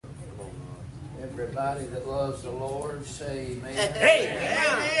Everybody that loves the Lord, say amen.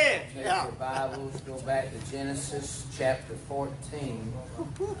 Amen. Take your Bibles, go back to Genesis chapter 14.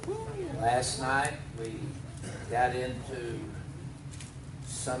 Last night we got into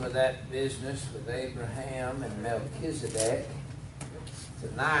some of that business with Abraham and Melchizedek.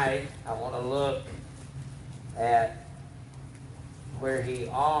 Tonight I want to look at where he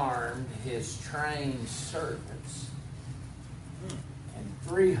armed his trained servants. And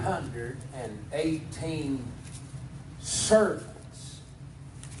 318 servants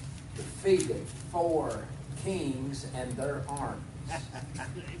defeated 4 kings and their armies.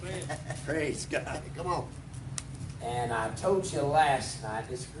 Praise God. Come on. And I told you last night,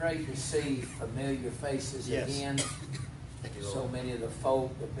 it's great to see familiar faces again. So many of the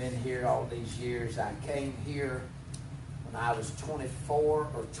folk have been here all these years. I came here when I was 24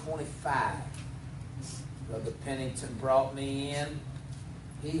 or 25. Brother Pennington brought me in.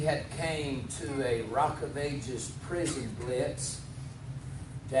 He had came to a Rock of Ages prison blitz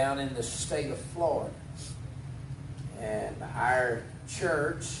down in the state of Florida. And our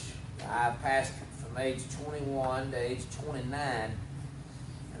church, I pastored from age 21 to age 29,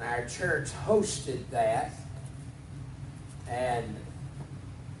 and our church hosted that. And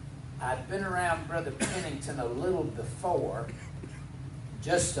I'd been around Brother Pennington a little before,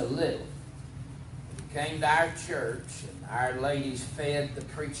 just a little. He came to our church, and our ladies fed the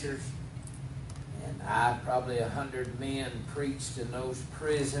preachers, and probably 100 men preached in those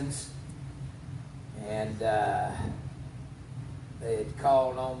prisons. And they had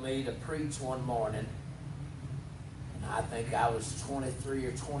called on me to preach one morning, and I think I was 23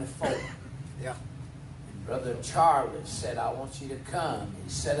 or 24. Yeah. Brother Charlie said, I want you to come. He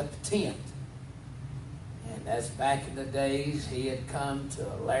set up a tent. And that's back in the days he had come to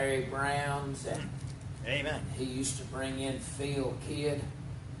Larry Brown's. And Amen. He used to bring in Phil Kidd.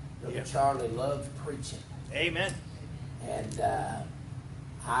 Brother Charlie loved preaching. Amen. And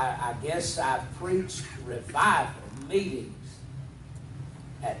I guess I preached revival meetings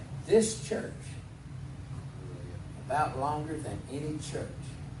at this church about longer than any church.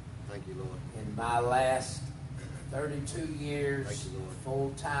 Thank you, Lord. In my last 32 years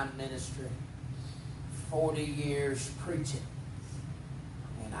full-time ministry, 40 years preaching,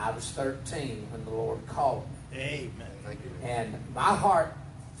 and I was 13 when the Lord called me. Amen. Thank you. And my heart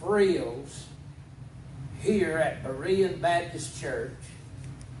thrills here at Berean Baptist Church.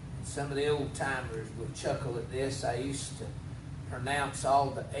 And some of the old-timers will chuckle at this. I used to pronounce all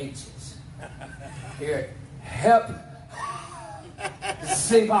the H's. Here, help.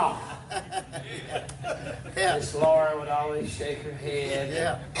 Ziba. Miss Laura would always shake her head.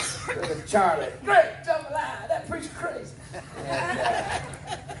 Yeah. Brother Charlie, great, jambalaya, that preacher crazy. And,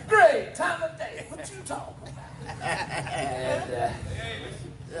 great time of day, what you talking about?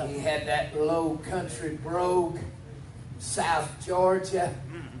 And he had that low country brogue, South Georgia.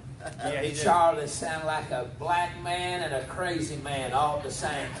 Yeah, he did. Charlie sounded like a black man and a crazy man all at the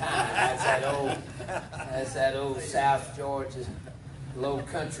same time. That's that old South Georgia low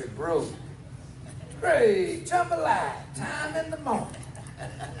country brogue. Great jambalaya, time in the morning.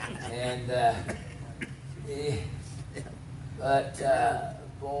 And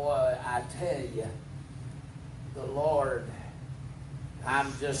boy, I tell you, the Lord,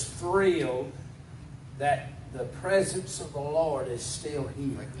 I'm just thrilled that the presence of the Lord is still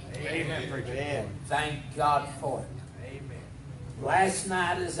here. Amen. And thank God for it. Amen. Last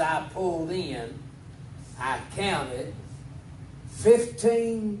night as I pulled in, I counted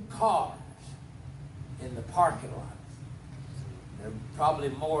 15 cars in the parking lot. There probably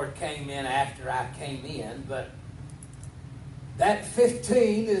more came in after I came in, but that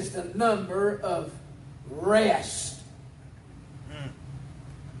 15 is the number of rest.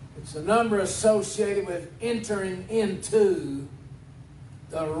 It's the number associated with entering into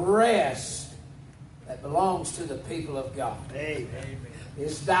the rest that belongs to the people of God. Amen.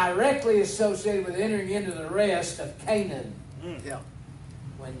 It's directly associated with entering into the rest of Canaan. Yeah.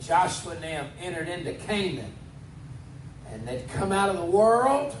 When Joshua and them entered into Canaan, and they'd come out of the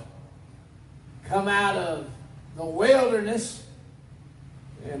world, come out of the wilderness,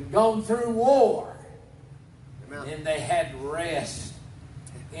 and gone through war. Amen. And they had rest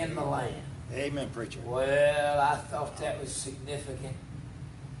in the land. Amen, preacher. Well, I thought that was significant.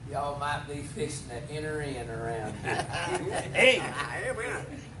 Y'all might be fixing to enter in around here. Amen.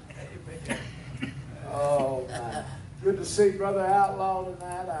 Oh, my. Good to see Brother Outlaw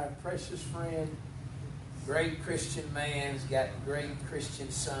tonight, our precious friend. Great Christian man. He's got great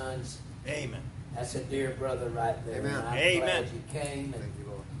Christian sons. Amen. That's a dear brother right there. Amen. And I'm Amen. glad you came. And Thank you,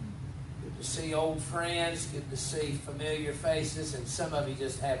 Lord. good to see old friends, good to see familiar faces, and some of you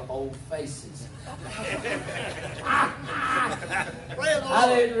just have old faces.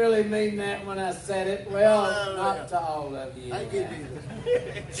 I didn't really mean that when I said it. Well, not to all of you.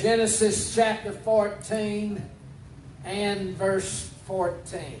 Genesis chapter 14 and verse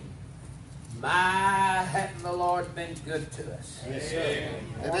 14. My, hadn't the Lord been good to us? Yes, sir.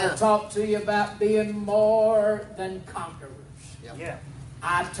 I want to talk to you about being more than conquerors. Yeah.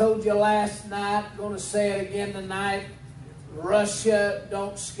 I told you last night, going to say it again tonight, Russia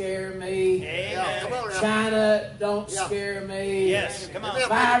don't scare me. Amen. China don't scare me. Yes, come on.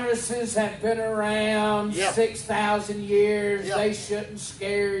 Viruses have been around 6,000 years. They shouldn't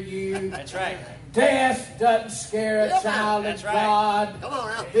scare you. That's right. Death doesn't scare a child of God. Come on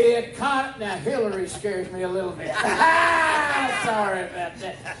now. The now Hillary scares me a little bit. Sorry about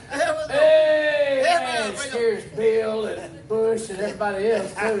that. Hey, man, it scares Bill and Bush and everybody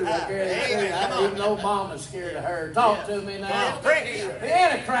else too. Even Obama's scared of her. Talk to me now. The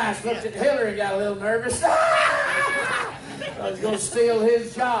Antichrist looked at Hillary and got a little nervous. I was going to steal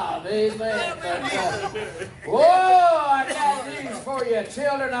his job. Amen. Whoa, I got news for you,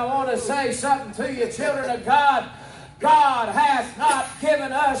 children. I want to say something to you, children of God. God hath not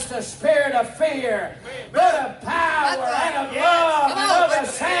given us the spirit of fear, but of power and of love and of a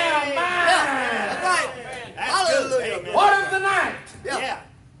sound mind. Hallelujah. What of the night? Yeah.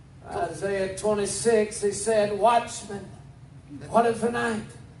 Isaiah 26, he said, Watchmen, what of the night?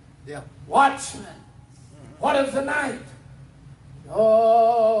 Yeah. Watchmen, what of the night?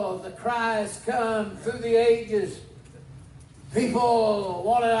 Oh, the cries come through the ages. People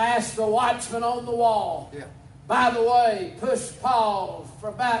want to ask the watchman on the wall. Yeah. By the way, push pause for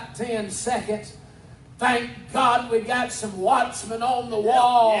about 10 seconds. Thank God we got some watchmen on the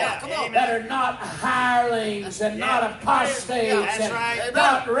wall that are not hirelings and not apostates and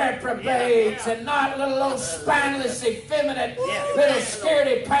not reprobates and not little old spineless, effeminate little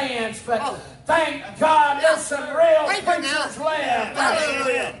scaredy pants, but thank God there's some real preachers left.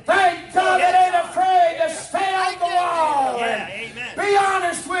 Thank God that ain't afraid to stay on the wall and be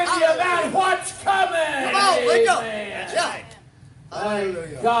honest with you about what's coming. Amen.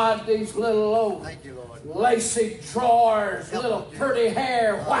 Thank God these little old lacy drawers, little pretty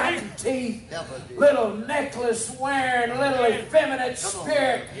hair, white teeth, little necklace wearing, little effeminate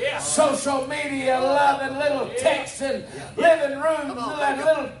spirit, social media loving, little texting, living room,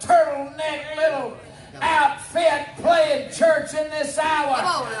 little turtleneck, little outfit playing church in this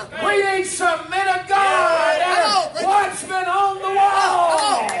hour. We need some men of God and watchmen on the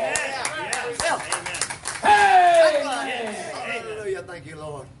wall. Hey, Hallelujah. Thank you,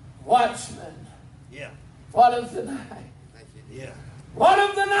 Lord. watchmen. Yeah. What of the night? Thank you. Yeah. What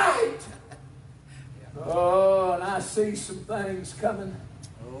of the night? Oh, and I see some things coming.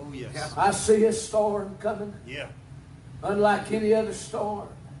 Oh, yes. I see a storm coming, Yeah. unlike any other storm.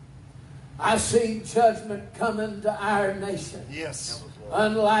 I see judgment coming to our nation, Yes.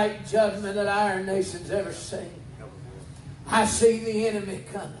 unlike judgment that our nation's ever seen. I see the enemy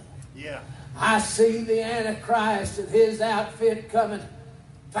coming. Yeah. I see the Antichrist and his outfit coming.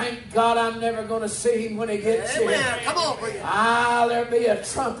 Thank God I'm never going to see him when he gets here. Come on, preacher. There'll be a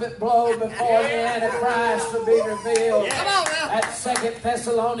trumpet blow before the Antichrist will be revealed. Come on now. That's 2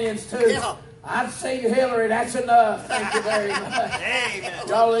 Thessalonians 2. I've seen Hillary. That's enough. Thank you very much. Amen.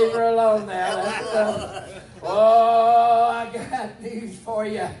 Y'all leave her alone now. That's enough. Oh, I got news for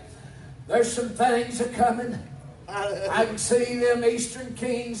you. There's some things are coming. I can see them Eastern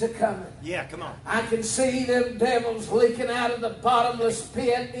kings are coming. Yeah, come on. I can see them devils leaking out of the bottomless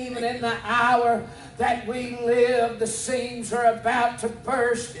pit even in the hour that we live. The seams are about to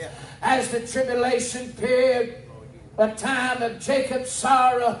burst as the tribulation period, a time of Jacob's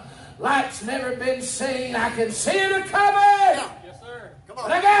sorrow, light's never been seen. I can see it a-coming. Yes, sir. Come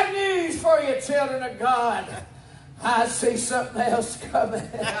But I got news for you, children of God. I see something else coming.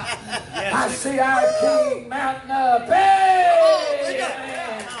 I see our King mounting up. Hey!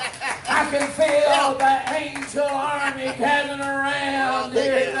 Amen. I can feel the angel army gathering around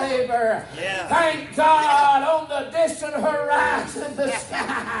here, neighbor. Thank God on the distant horizon, the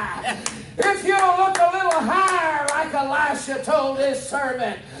sky. If you'll look a little higher, like Elisha told his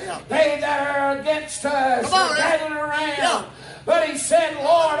servant, they that are against us are gathering around. But he said,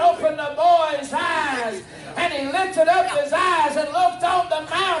 Lord, open the boy's eyes. And he lifted up his eyes and looked on the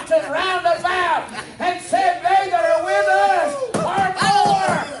mountain round about and said, they that are with us are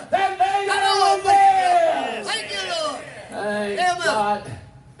more than they that are with them. Thank you, Lord. Thank God.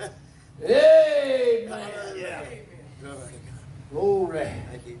 Amen. Glory.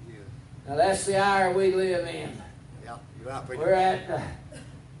 Thank you. Now that's the hour we live in. Yeah, you're out, preacher. We're at the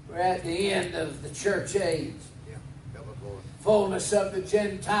We're at the end of the church age. Yeah. Help us, Lord. Fullness of the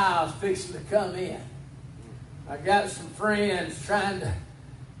Gentiles fixing to come in. I got some friends trying to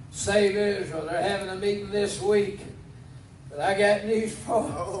save Israel. They're having a meeting this week. But I got news for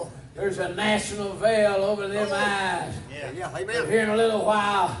them. Oh. There's a national veil over them eyes. Yeah. But Amen. here in a little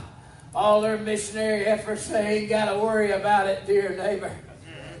while, all their missionary efforts, they ain't got to worry about it, dear neighbor.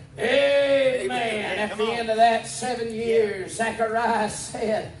 Amen. At the end of that 7 years, Zechariah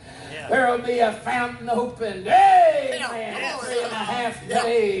said, there will be a fountain opened. Amen. 3.5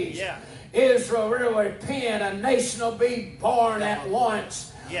 days. Yeah. Israel will repent. A nation will be born at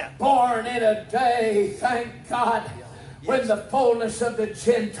once. Yeah. Born in a day. Thank God. When the fullness of the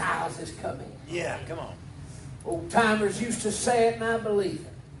Gentiles is coming. Yeah, come on. Old timers used to say it, and I believe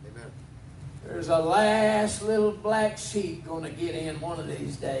it. Amen. There's a last little black sheep going to get in one of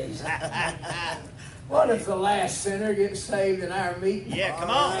these days. What if the last sinner gets saved in our meeting? Yeah, come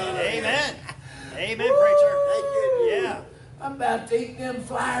on. Amen. Amen, Woo! preacher. Yeah. I'm about to eat them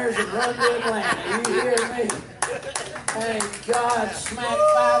flyers and run to Atlanta. You hear me? Thank God, smack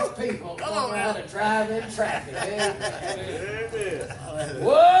 5 people don't know how to drive in traffic. Amen.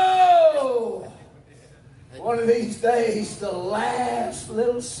 Whoa! One of these days, the last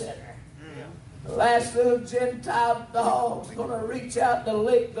little sinner, the last little Gentile dog's going to reach out to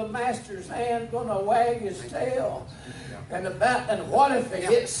lick the master's hand, going to wag his tail. And what if they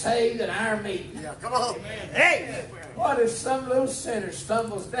get saved in our meeting? Yeah, come on. Hey! What if some little sinner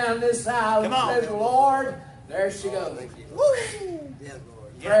stumbles down this aisle and Come on. says, Lord, there she goes. Woo! Yes,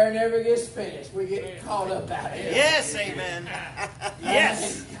 Lord. Prayer never gets finished. We get caught up out here. Yes, amen.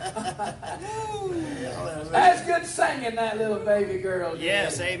 Yes. That's good singing, that little baby girl did.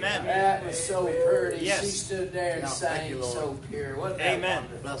 Yes, amen. That was so pretty. Yes. She stood there and Yeah, thank sang you, Lord. so pure. Wasn't that Amen.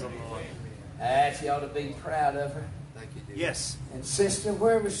 wonderful? Bless them, Lord. That you ought to be proud of her. Thank you, Jesus. Yes. And sister,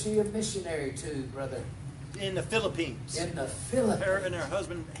 where was she a missionary to, brother? In the Philippines. In the Philippines. Her and her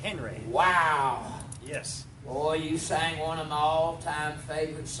husband, Henry. Wow. Yes. Boy, you sang one of my all-time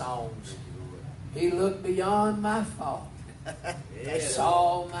favorite songs. He looked beyond my fault. He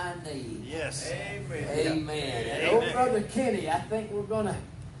saw my need. Yes. Amen. And Amen. old Brother Kenny, I think we're going to...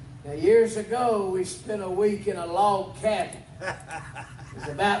 Now, years ago, we spent a week in a log cabin. There's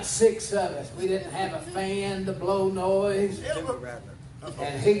about 6 of us. We didn't have a fan to blow noise.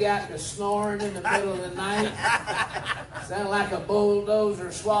 And he got to snoring in the middle of the night. Sounded like a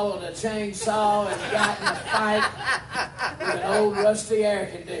bulldozer swallowed a chainsaw and got in a fight with an old rusty air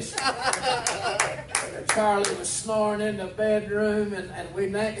conditioner. Charlie was snoring in the bedroom, and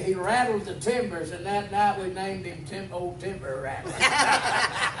he rattled the timbers, and that night we named him Old Timber Rattler.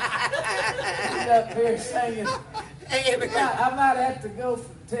 He's up here singing. I might have to go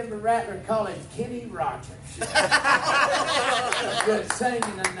from Timber Rattler and call him Kenny Rogers. Good singing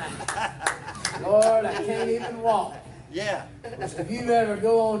tonight. Lord, I can't even walk. Yeah. If you ever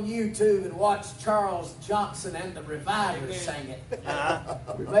go on YouTube and watch Charles Johnson and the Revivers sing it,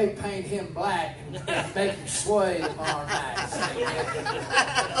 we may paint him black and make him sway tomorrow night. Sing it.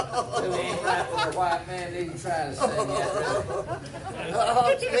 It ain't right for a white man to even try to sing it.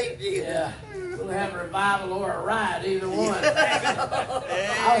 Oh, sweet Jesus. Yeah. We'll have a revival or a riot, either one.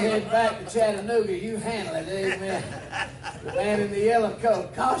 I'll head back to Chattanooga. You handle it, amen. The man in the yellow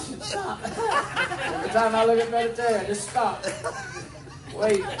coat, caution, stop. Every time I look at Brother Terry, I just stop.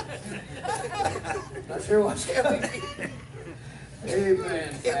 Wait. Not sure what's coming.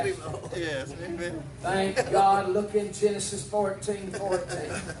 Amen. Yes, amen. Thank God. Look in Genesis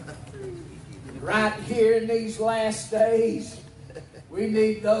 14:14. Right here in these last days, we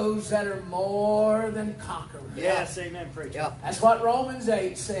need those that are more than conquerors. Yes, amen, preacher. Yeah. That's what Romans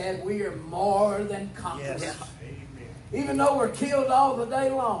 8 said. We are more than conquerors. Yes. Even though we're killed all the day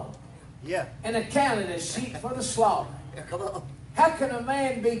long Yeah. and accounted as sheep for the slaughter. Yeah, come on. How can a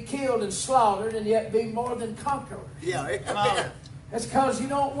man be killed and slaughtered and yet be more than conquerors? Yeah, Come on. That's because you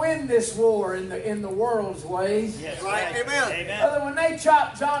don't win this war in the world's ways. Yes, Right, amen. Amen. Brother, when they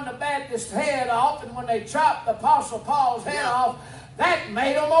chopped John the Baptist's head off and when they chopped the Apostle Paul's head Yeah. off, that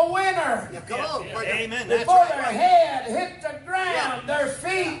made them a winner. Yeah, come on. Amen. That's Before right. their head hit the ground, their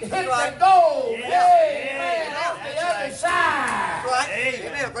feet hit right. the gold. Yeah. Amen. Yeah. Off the That's other right. side. Right. Amen.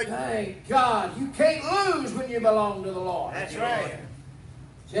 Amen. Preacher. Thank God. You can't lose when you belong to the Lord. That's right.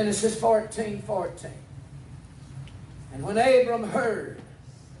 Genesis 14:14. And when Abram heard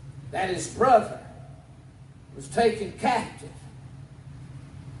that his brother was taken captive,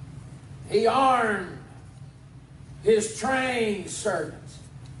 he armed his trained servants,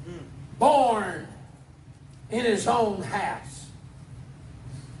 born in his own house,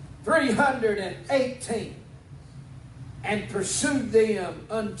 318. and pursued them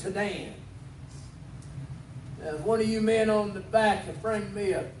unto Dan. Now, if one of you men on the back can bring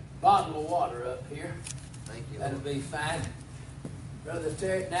me a bottle of water up here, Thank you, that'll Lord. be fine. Brother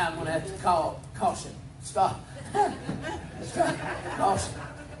Terry, now I'm going to have to call caution. Stop. Stop. Caution.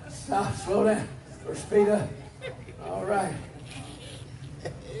 Stop. Slow down. Or speed up. All right.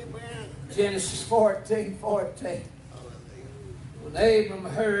 Amen. Genesis 14:14. When Abram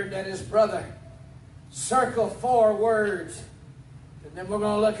heard that his brother, circle 4 words, and then we're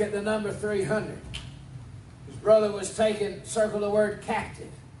going to look at the number 300. His brother was taken, circle the word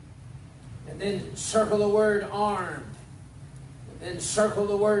captive, and then circle the word armed, and then circle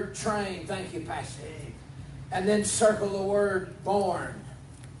the word trained. Thank you, Pastor. And then circle the word born.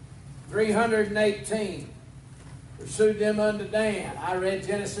 318. Pursued them unto Dan. I read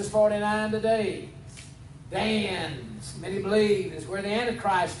Genesis 49 today. Dan, many believe, is where the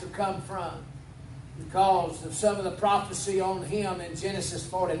Antichrist will come from because of some of the prophecy on him in Genesis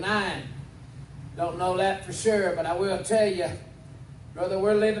 49. Don't know that for sure, but I will tell you, brother,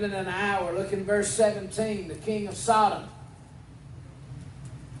 we're living in an hour. Look in verse 17, the king of Sodom.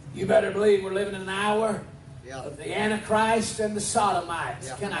 You better believe we're living in an hour of the Antichrist and the Sodomites.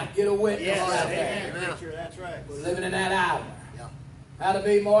 Yeah. Can I get a witness Yes, out there? amen, Amen. preacher. That's right. We're living in that hour. Yeah. How to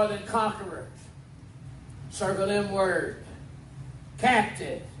be more than conquerors. Circle them word.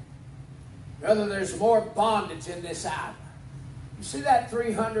 Captive. Brother, there's more bondage in this hour. You see that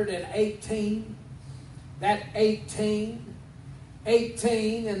 318? That 18?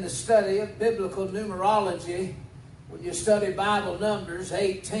 18 in the study of biblical numerology. When you study Bible numbers,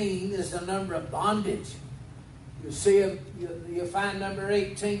 18 is the number of bondage. You see, you find number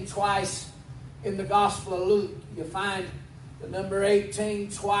 18 twice in the Gospel of Luke. You find the number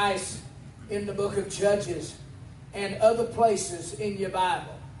 18 twice in the book of Judges and other places in your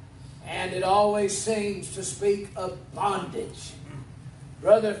Bible. And it always seems to speak of bondage.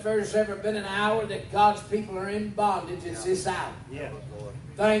 Brother, if there's ever been an hour that God's people are in bondage, it's this hour. Yeah. Lord.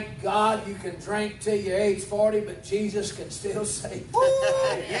 Thank God you can drink till you're age 40, but Jesus can still save you.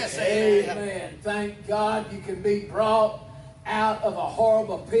 Yes, amen. Amen. Thank God you can be brought out of a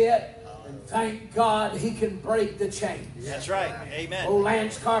horrible pit. And thank God He can break the chains. That's right. Amen. Old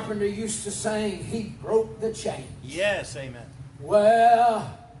Lance Carpenter used to sing, He broke the chains. Yes, amen.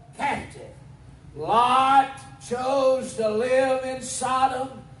 Well, captive. Lot chose to live in Sodom,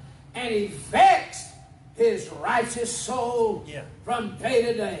 and he vexed his righteous soul from day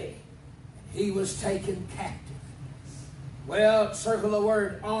to day. He was taken captive. Well, circle the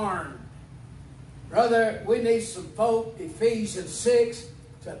word armed. Brother, we need some folk, Ephesians 6,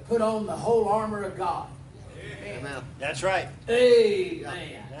 to put on the whole armor of God. Amen. That's right.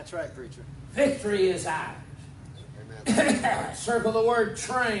 Amen. That's right, preacher. Victory is ours. Amen. Circle the word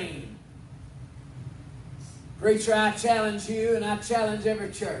train. Preacher, I challenge you and I challenge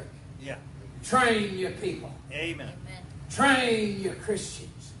every church. Yeah. Train your people. Amen. Train your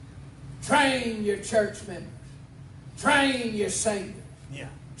Christians. Train your church members. Train your singers. Yeah.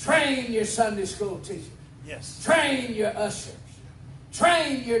 Train your Sunday school teachers. Yes. Train your ushers.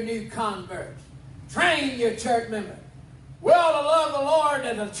 Train your new converts. Train your church members. We ought to love the Lord,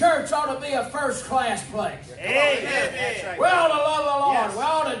 and the church ought to be a first-class place. Amen. That's right. We ought to love the Lord. Yes. We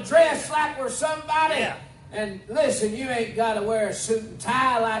ought to dress like we're somebody. Yeah. And listen, you ain't got to wear a suit and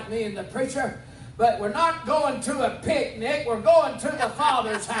tie like me and the preacher, but we're not going to a picnic. We're going to the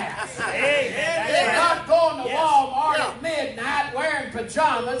Father's house. Amen. We're That's right. not going to Yes. Walmart at midnight wearing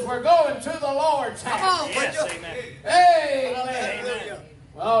pajamas. We're going to the Lord's house. Yes, amen. Amen. Amen.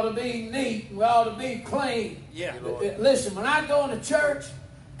 We ought to be neat. We ought to be clean. Yeah. Listen, when I go into church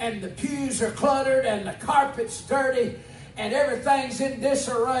and the pews are cluttered and the carpet's dirty and everything's in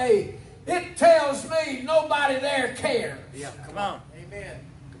disarray, it tells me nobody there cares. Yeah. Come on. Amen.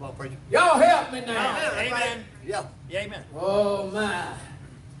 Come on, preacher. Y'all help me now. Amen. Yeah. Amen. Oh, my.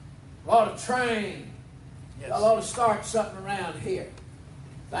 We ought to train. Y'all ought to start something around here.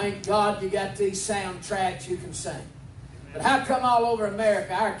 Thank God you got these soundtracks you can sing. But how come all over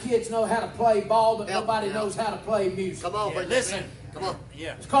America our kids know how to play ball, but nobody knows how to play music? Come on, Yeah, preacher. listen. Come on.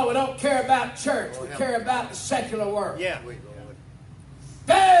 Yeah. It's because we don't care about church. We care about the secular world. Yeah. Sweet Lord.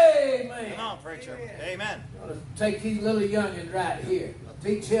 Amen. Come on, preacher. Amen. You ought to take these little youngins right here.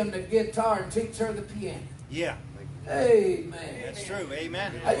 Teach him the guitar and teach her the piano. Yeah. Amen. That's true.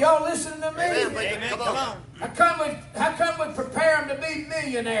 Amen. Y'all listening to me? Amen. Amen. Come Come on. on. How come we prepare them to be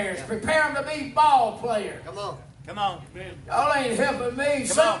millionaires? Prepare them to be ball players? Come on. Come on. Y'all ain't helping me. Come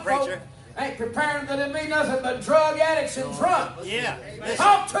Some on, folk preacher. ain't preparing them to be nothing but drug addicts and drunks. Yeah. Listen.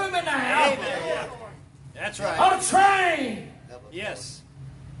 Talk to me now. Amen. That's right. On a train. Yes.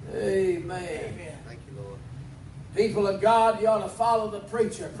 Amen. Thank you, Lord. People of God, you ought to follow the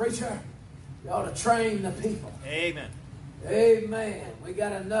preacher. Preacher, you ought to train the people. Amen. Amen. We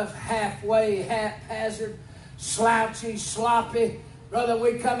got enough halfway, haphazard, slouchy, sloppy. Brother,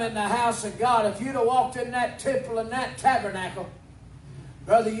 we come in the house of God. If you'd have walked in that temple and that tabernacle,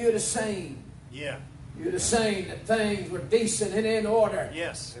 brother, you'd have seen. Yeah. You'd have seen that things were decent and in order.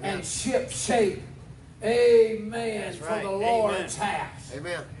 Yes. And ship-shape. Amen. That's For right. the Lord's house.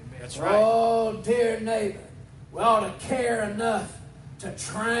 Amen. That's right. Oh, dear neighbor, we ought to care enough to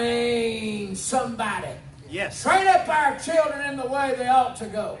train somebody. Yes. Train up our children in the way they ought to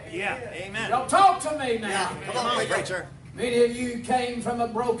go. Yeah. Amen. Don't talk to me now. Yeah, Come on, preacher. Many of you came from a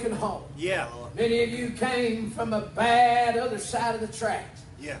broken home. Yeah. Many of you came from a bad other side of the tracks.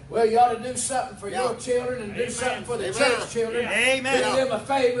 Yeah. Well, you ought to do something for Yeah. your children and do something for the Amen. church children. Amen. Do them a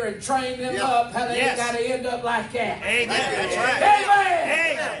favor and train them Yeah. up how they Yes. got to end up like that. Amen. That's right.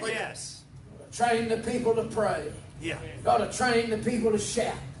 Amen. Amen. Yes. Train the people to pray. Yeah. You ought to train the people to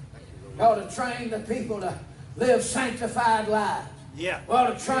shout. You ought to train the people to live sanctified lives. Yeah. We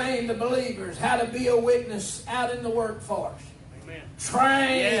ought to train the believers how to be a witness out in the workforce. Amen.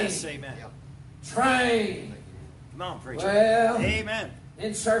 Train. Yes. Amen. Train. Come on, preacher. Well, Amen.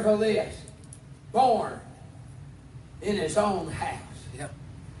 encircle this. Born in his own house. Yeah.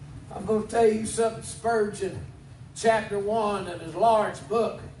 I'm going to tell you something. Spurgeon, chapter 1 of his large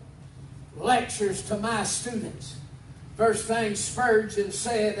book, Lectures to My Students. First thing Spurgeon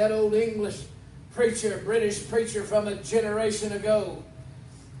said, that old English preacher, British preacher from a generation ago.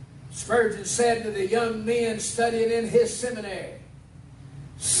 Spurgeon said to the young men studying in his seminary,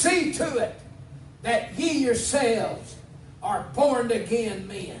 see to it that ye yourselves are born again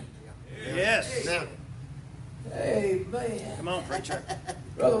men. Yes. Amen. Amen. Come on, preacher.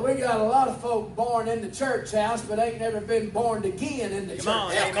 Brother, we got a lot of folk born in the church house, but ain't never been born again in the church Come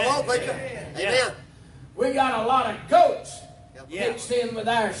on. house. Yeah, come on, preacher. Yeah. Amen. We got a lot of goats Yeah. mixed in with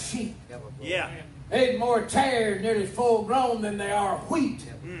our sheep. Yeah. There's more tares nearly full grown than there are wheat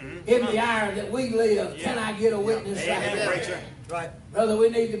in the hour that we live. Yeah. Can I get a witness right Amen, there? preacher. Right. Brother, we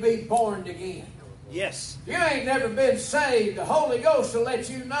need to be born again. Yes. If you ain't never been saved, the Holy Ghost will let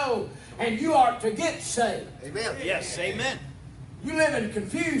you know, and you ought to get saved. Amen. Yes. Amen. You live in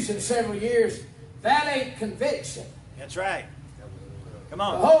confusion several years. That ain't conviction. That's right. Come The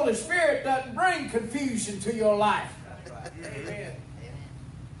on. Holy Spirit doesn't bring confusion to your life.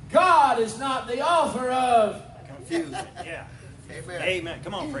 God is not the author of. Confusion. Yeah. Amen. Amen.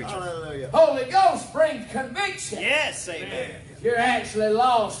 Come on, preacher. Hallelujah. Holy Ghost brings conviction. Yes. Amen. If you're actually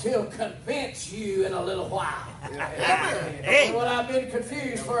lost, He'll convince you in a little while. Hey. Well, I've been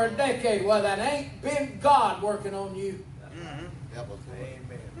confused for a decade. Well, that ain't been God working on you.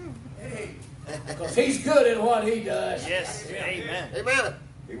 Because He's good at what He does. Yes. Amen. Amen.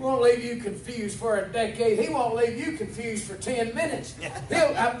 He won't leave you confused for a decade. He won't leave you confused for 10 minutes.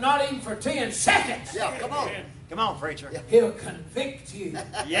 He'll not even for 10 seconds. Yeah, come on. Come on, preacher. He'll convict you.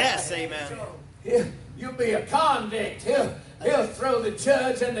 Yes. Amen. You'll be a convict. He'll throw the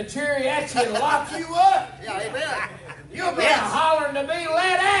judge and the jury at you and lock you up. Yeah, amen. You'll be Yes. hollering to be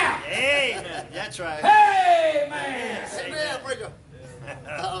let out. Amen. That's right. Amen. Amen, preacher.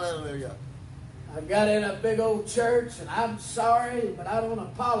 Hallelujah. I got in a big old church, and I'm sorry, but I don't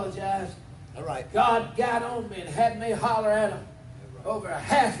apologize. All right. God got on me and had me holler at Him over a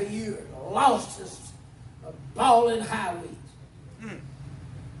half a year. Lost us a bawling high weeds.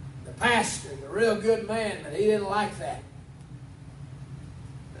 The pastor, a real good man, but he didn't like that.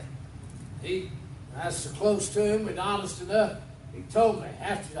 I was so close to him and honest enough. He told me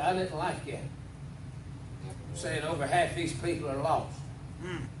after I didn't like it. Saying over half these people are lost.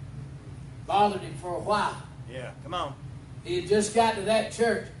 Bothered him for a while. Yeah. Come on. He had just got to that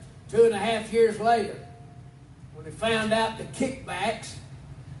church 2.5 years later when he found out the kickbacks,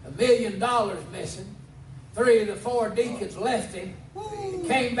 $1 million missing. 3 of the 4 deacons left him. He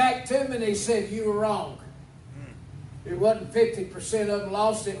came back to me and he said, you were wrong. It wasn't 50% of them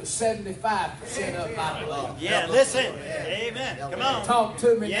lost, it was 75% of them I believe. Yeah. Listen. Amen. Come on. Talk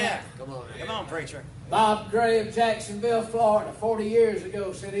to me Yeah. now. Come on. Come on, preacher. Bob Gray of Jacksonville, Florida, 40 years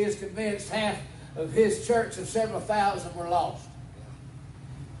ago said he is convinced half of his church of several thousand were lost.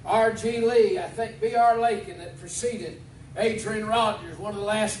 R.G. Lee, I think B.R. Lakin that preceded Adrian Rogers, one of the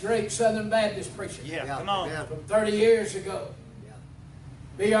last great Southern Baptist preachers Yeah. Yeah, Come on. yeah. from 30 years ago.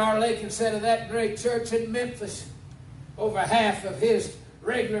 B.R. Lakin said of that great church in Memphis, over half of his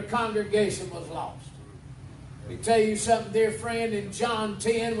regular congregation was lost. Let me tell you something, dear friend, in John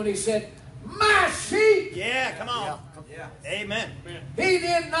 10 when he said, my sheep. Yeah. Come on. Yeah. Amen. He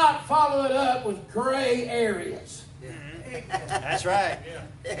did not follow it up with gray areas. That's right.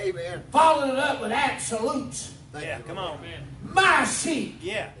 Amen. Followed it up with absolutes. Thank Yeah, you, come Lord. on. My sheep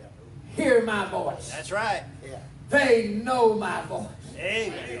Yeah. hear my voice. That's right. Yeah. They know my voice.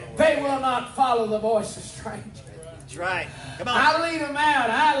 Amen. They will not follow the voice of strangers. That's right. Come on. I lead them out.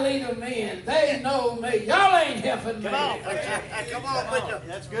 I lead them in. They know me. Y'all ain't helping me. Come on. Come on, preacher.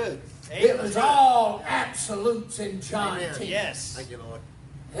 That's good. It was all absolutes in John Amen. 10. Yes. Thank you, Lord.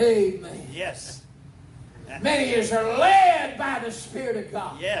 Amen. Yes. Many is are led by the Spirit of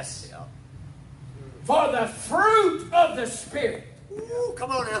God. Yes. For the fruit of the Spirit. Ooh,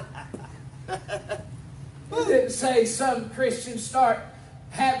 come on now. It didn't say some Christians start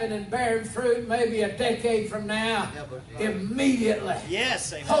having and bearing fruit maybe a decade from now. Yeah, but- Immediately.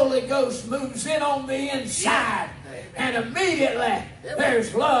 Yes. Amen. Holy Ghost moves in on the inside. And immediately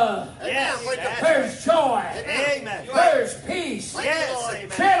there's love. Yes. There's joy. Amen. There's peace. Yes. Amen.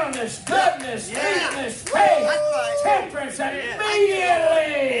 Gentleness, goodness, Yeah. meekness, faith, right. temperance, and Yeah.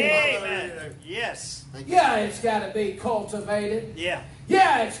 immediately. Amen. Yes. Yeah, it's got to be cultivated. Yeah.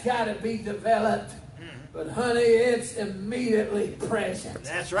 Yeah, it's got to be developed. But honey, it's immediately present.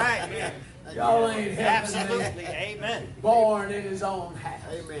 That's right. Y'all ain't helping Absolutely. me. Amen. Born in his own house.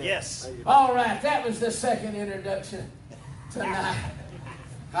 Amen. Yes. Thank you. All right, that was the second introduction tonight.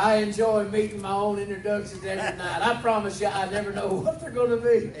 I enjoy meeting my own introductions every night. I promise you, I never know what they're going to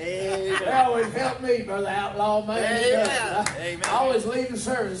be. They always help me, Brother Outlaw, man. Amen. Amen. I always leave the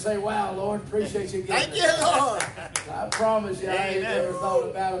service and say, wow, Lord, appreciate you giving Thank me you, this." Lord. I promise you, I ain't Amen. never thought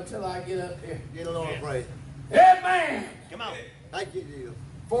about it until I get up here. Get the Lord praise. Amen. Come on. Thank you, Jesus.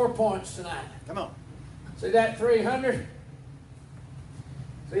 4 points tonight. Come on. See that 300?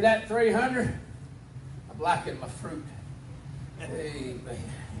 See that 300? I'm liking my fruit. Amen.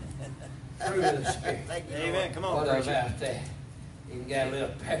 Fruit of the Spirit. Thank you, Amen. Lord. Come on, What preacher. about that? Even got a little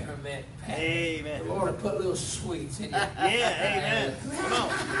peppermint pat. Amen. The Lord will put little sweets in you. Yeah. Amen. Come on.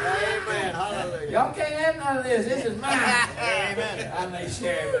 Amen. Hallelujah. Y'all can't have none of this. This is mine. Amen. I may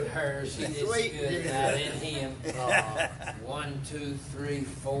share it with her. She did Sweet. good out in him. Oh, 1, 2, 3,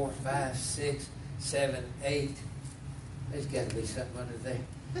 4, 5, 6, 7, 8. There's got to be something under there.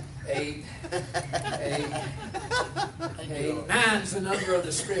 8, 8, 8. 9's the number of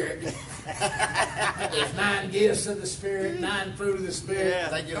the Spirit. There's 9 gifts of the Spirit, 9 fruit of the Spirit. Yeah.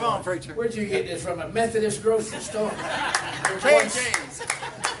 Thank you, Come Lord. on, preacher. Where'd you get this from? A Methodist grocery store? James.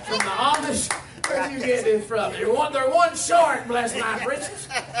 From the Amish? Where'd you get this from? They're one short, bless my britches.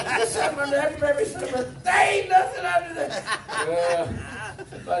 Something under every summer. There ain't nothing under there. Well,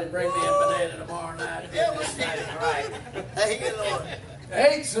 somebody bring me a banana tomorrow night. Yeah, This night is right. thank you, Lord.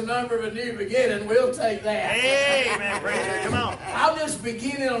 8's the number of a new beginning. We'll take that. Amen, preacher. Come on. I'll just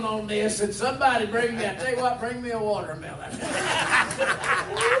begin in on this, and somebody bring me, I tell you what, bring me a watermelon.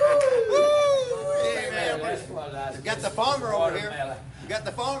 Amen. That's what I Got the farmer over here. Watermelon. You got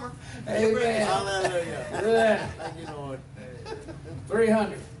the farmer. Amen. Hallelujah. Yeah. Thank you, Lord.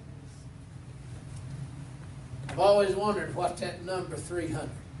 300. I've always wondered what that number 300.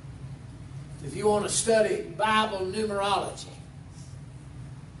 If you want to study Bible numerology,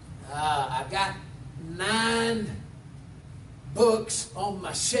 I got 9 books on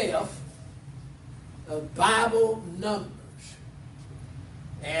my shelf of Bible numbers.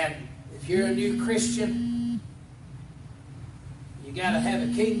 And if you're a new Christian, you got to have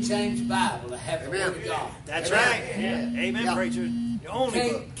a King James Bible to have the Amen. Word of God. That's Amen. right. Amen, Yeah. preacher. The only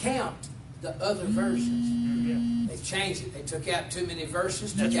book. Can't count the other versions. They changed it. They took out too many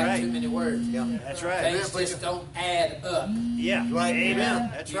verses, took That's out right. too many words. Yeah. That's right. Things just don't add up. Yeah. Right. Amen.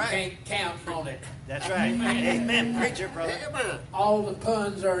 That's You right. can't count on it. That's right. Amen, preacher, brother. Amen. All the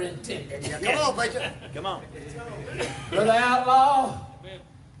puns are intended. Come on, preacher. Come on. Brother Outlaw,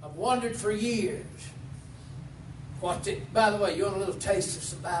 I've wondered for years. By the way, you want a little taste of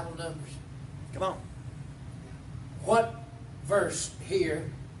some Bible numbers? Come on. What verse here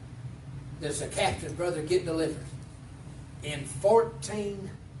does the captain brother get delivered? In 14:14.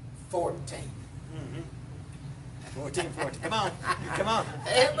 14. Come on. Come on.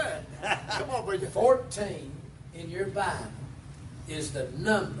 Amen. Come on, preacher. 14 in your Bible is the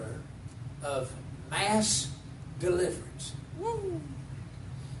number of mass deliverance.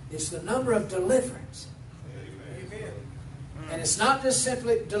 It's the number of deliverance. And it's not just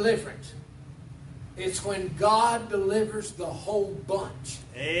simply deliverance. It's when God delivers the whole bunch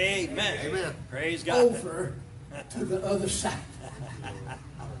Amen. Amen. Praise God. over to the other side.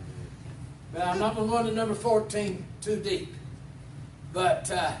 But I'm not going to go into number 14 too deep. But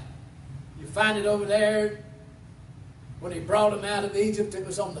you find it over there. When he brought him out of Egypt, it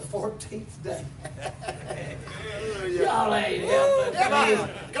was on the 14th day. Hallelujah. Y'all ain't helping Come me. on.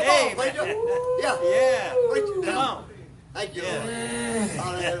 Come on, preacher. Yeah. Yeah. Preacher. Come on. Thank you, Yeah. Lord.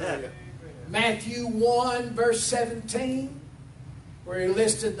 Hallelujah. Matthew 1, verse 17, where he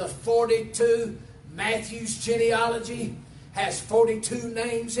listed the 42. Matthew's genealogy has 42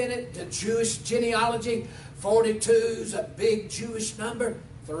 names in it. The Jewish genealogy, 42 is a big Jewish number.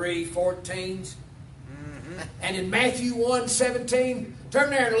 3 14s. And in Matthew 1, 17, turn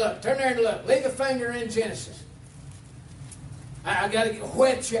there and look. Turn there and look. Leave a finger in Genesis. I got to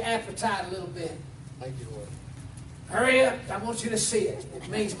whet your appetite a little bit. Thank you, Lord. Hurry up. I want you to see it. It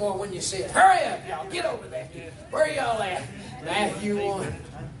means more when you see it. Hurry up, y'all. Get over there. Where are y'all at? Matthew 1.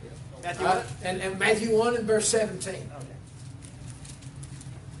 Matthew 1? And Matthew 1 and verse 17. Okay.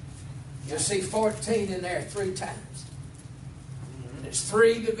 You'll see 14 in there 3 times. And it's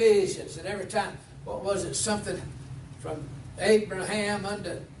 3 divisions. And every time, what was it? Something from Abraham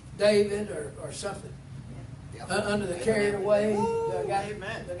unto David or something. Under the carried away. They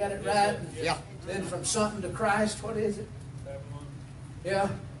got it right. Yeah. Then from something to Christ, what is it? Yeah.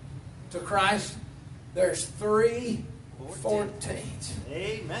 To Christ, there's 3 14s.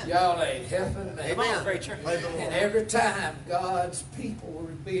 Amen. Y'all ain't helping me. Come on, preacher. And every time God's people were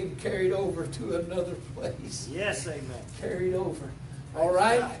being carried over to another place. Yes, amen. Carried over. All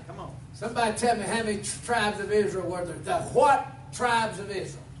right? Come on. Somebody tell me how many tribes of Israel were there? The what tribes of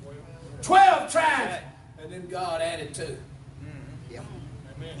Israel? 12 tribes. And then God added 2. Yeah.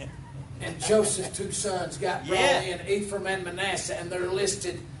 And Joseph's 2 sons got brought in, Ephraim and Manasseh, and they're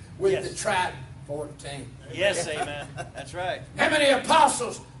listed with the tribe 14. Yes, amen. That's right. How many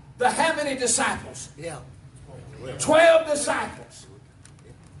apostles? How many disciples? Yeah. 12 disciples.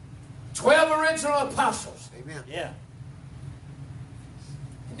 12 original apostles. Amen. Yeah.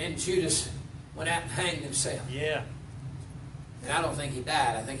 And then Judas went out and hanged himself. Yeah. And I don't think he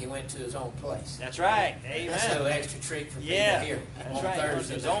died. I think he went to his own place. That's right. Amen. That's a little extra treat for people Yeah. here That's on right.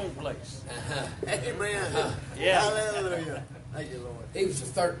 Thursday. His own place. Uh-huh. Amen. Yeah. Hallelujah. Thank you, Lord. He was the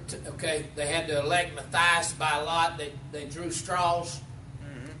third. Okay, they had to elect Matthias by lot. They drew straws.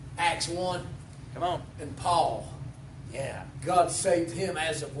 Acts 1. Come on. And Paul. Yeah. God saved him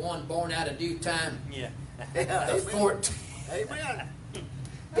as of one born out of due time. Yeah. The 14th. Amen.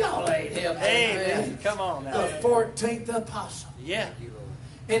 Y'all ain't helping Amen. me. Come on now. The 14th apostle. Yeah. Thank you, Lord.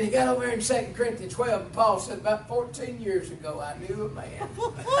 And he got over here in 2 Corinthians 12, and Paul said, about 14 years ago, I knew a man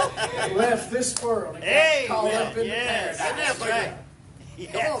who left this world and got caught up in the paradise. Amen, preacher.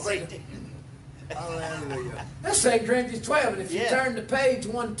 Yes, Come on, he preacher. did. Hallelujah. That's 2 Corinthians 12. And if you turn the page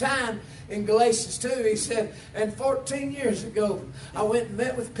one time in Galatians 2, he said, and 14 years ago, I went and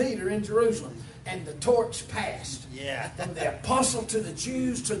met with Peter in Jerusalem, and the torch passed. Yeah. From the apostle to the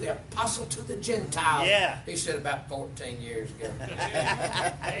Jews to the apostle to the Gentiles. Yeah. He said about 14 years ago.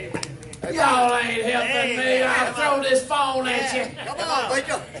 Y'all ain't helping me. I'll throw this phone at you. Come on,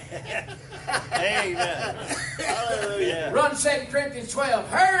 preacher. Amen. Hallelujah. Run 2 Corinthians 12.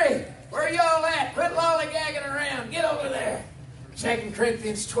 Hurry! Where y'all at? Quit lollygagging around. Get over there. 2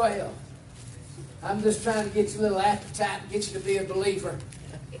 Corinthians 12. I'm just trying to get you a little appetite and get you to be a believer.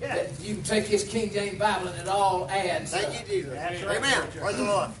 That you can take his King James Bible and it all adds up. Thank you, Jesus. That's right, Amen. preacher. Praise the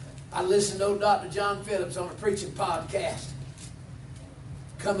Lord. I listened to old Dr. John Phillips on a preaching podcast.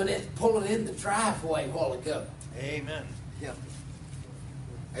 Coming in, pulling in the driveway a while ago. Amen. Yeah.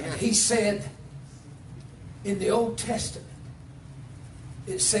 And Amen. he said, in the Old Testament,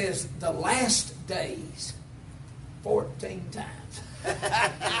 it says the last days 14 times.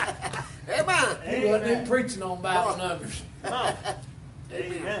 Amen. He wasn't even preaching on Bible numbers. Come on.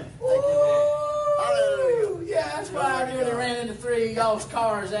 Amen. Hallelujah. Yeah, that's why I nearly ran into 3 of y'all's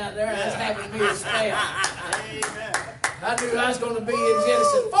cars out there. That's having me a spell. Amen. I knew I was going to be in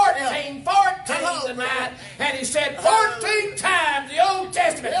Genesis 14 tonight. And he said 14 times the Old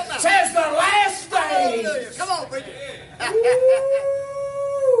Testament says the last Hallelujah. days. Come on, preacher.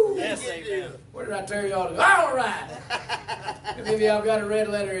 Woo! Yes, amen. What did I tell y'all to go? All right. How many of y'all got a red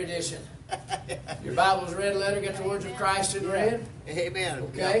letter edition? Your Bible's red letter, got the words of Christ in red? Amen.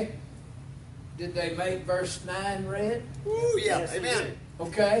 Okay. Did they make verse 9 red? Ooh, yeah. Yes, Amen.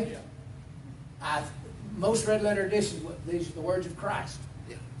 Okay. Most red letter editions, these are the words of Christ.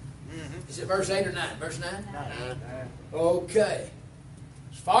 Yeah. Is it verse 8 or 9? Verse 9? Uh, Okay.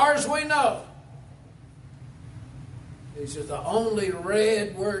 As far as we know, these are the only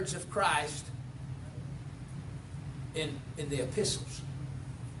red words of Christ in the epistles.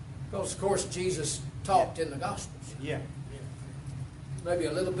 Because, of course, Jesus talked in the Gospels. Yeah. Maybe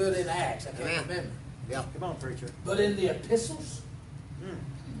a little bit in Acts, I can't Amen. remember. Yeah. Come on, preacher. But in the epistles,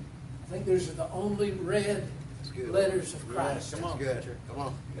 I think those are the only red That's good. letters of Christ. Come on, Good. preacher. Come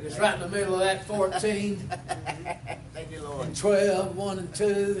on. And it's right in the middle of that 14 Thank you, Lord. and 12, 1 and 2.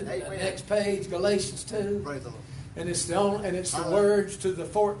 And the Amen. next page, Galatians 2. Praise the Lord. And it's the words to the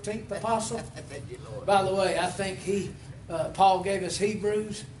 14th apostle. Thank you, Lord. By the way, I think Paul gave us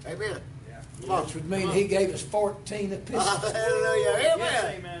Hebrews, Amen. Come on. which would mean he gave us 14 epistles. Hallelujah. Yes,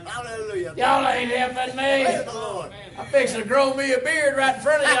 Amen. amen. Hallelujah. Y'all ain't helping Praise me. the Lord. I'm fixing to grow me a beard right in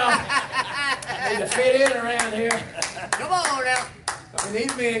front of y'all. I need to fit in around here. Come on now. I mean,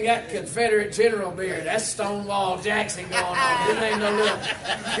 these men got Confederate general beard. That's Stonewall Jackson going on. This ain't no little.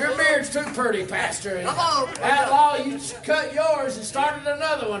 Your beard's too pretty, Pastor. And Come on. Outlaw, you cut yours and started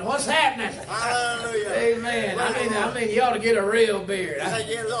another one. What's happening? Hallelujah. Amen. I mean, you ought to get a real beard. Thank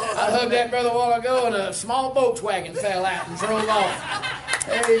you, Lord. I hugged that brother a while ago, and a small Volkswagen fell out and drove off.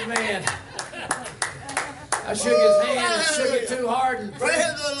 Amen. I shook his hand and shook it too hard, and Praise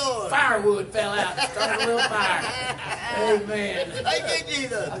the Lord. firewood fell out and started a little fire. Amen. Thank you,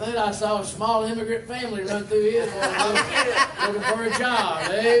 Jesus. I think I saw a small immigrant family run through his one looking for a job.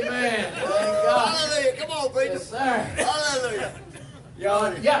 Amen. Thank God. Hallelujah. Come on, preacher. Yes, sir. Hallelujah.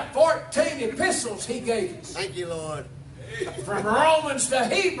 Y'all, yeah, 14 epistles he gave us. Thank you, Lord. From Romans to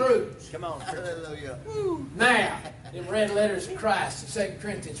Hebrews. Come on. Hallelujah. Now, in red letters of Christ, in 2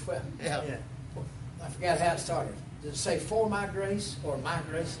 Corinthians 12. Yeah. Yeah. I forgot how it started. Does it say for my grace or my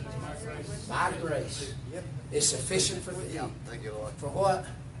grace? My grace Yep. is sufficient for thee. Yeah. Thank you, Lord. For what?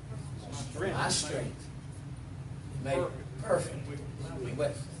 Strength. My strength. Made perfect.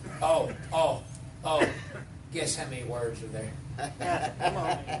 But, oh. Guess how many words are there? Come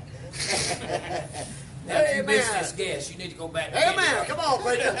on. Now, if you Amen. missed this guess, you need to go back. Amen. Come on,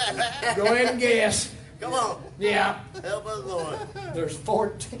 preacher. Go ahead and guess. Come on. Yeah. Help us, Lord. There's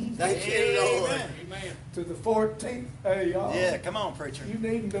 14 Thank you, Lord. Amen. to the 14th. Hey, y'all. Yeah, come on, preacher. You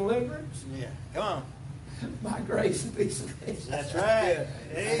need deliverance? Yeah, come on. My grace will be sufficient. That's right.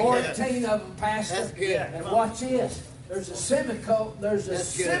 Amen. 14 of them, Pastor. That's good. And watch this. There's a semicolon. There's a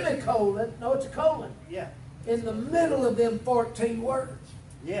That's good. semicolon. No, it's a colon. Yeah. In the middle of them 14 words.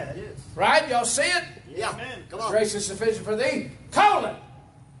 Yeah, it is. Right? Y'all see it? Yeah. Amen. Come on. Grace is sufficient for thee. Colon.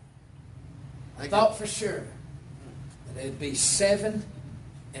 I Thank thought for sure that it'd be 7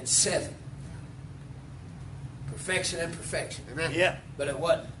 and 7. Perfection and perfection. you. Amen. Yeah. But it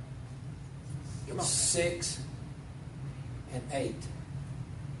wasn't. It Come was on. 6 and 8.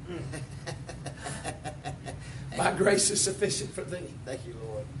 My grace is sufficient for thee. Thank you,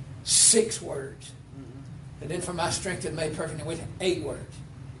 Lord. 6 words. And then for my strength it made perfect. And with 8 words.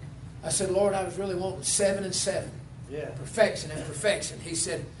 I said, Lord, I was really wanting 7 and 7. Yeah. Perfection and perfection. He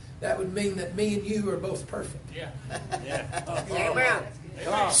said, that would mean that me and you are both perfect. Yeah. Amen.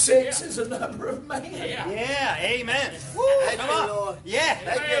 Come on. 6 is a number of man. Yeah, amen. Thank Come you, on. Lord. Yeah.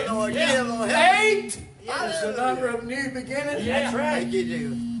 Thank you, Lord. Yeah. Yeah, Lord. Help me. 8 is a number of new beginnings. That's right. Thank you,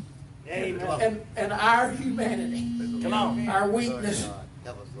 Jesus. Amen. And our humanity, Come on. our weakness, Lord,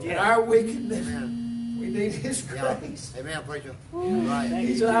 help us, Lord. and our wickedness. Amen. We need His Yeah. grace. Amen, preacher. Right.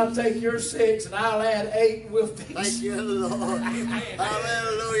 He said, I'll take your 6 and I'll add 8 and we'll fix, Thank you, Lord.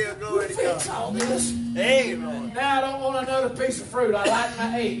 Hallelujah. Glory to fix God. all this. Amen. Now I don't want another piece of fruit. I like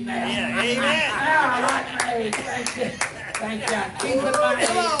my 8 now. Yeah, amen. Now I like my 8. Thank you. Thank you. I'm keeping my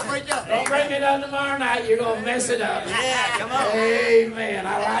Come on, 8. preacher. Don't bring me down tomorrow night. You're going to mess it up. Yeah, come on. Amen.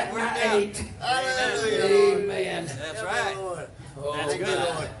 I like my 8. Hallelujah, Lord. Amen. That's Help us, right. Lord. Oh, That's Thank good. you,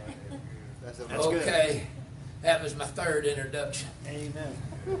 Lord. That's a That's good. okay. That was my 3rd introduction. Amen.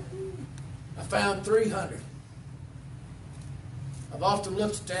 I found 300. I've often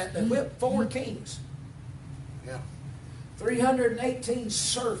looked at that. They whipped 4 kings, Yeah. 318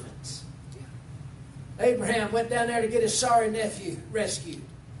 servants. Abraham went down there to get his sorry nephew rescued.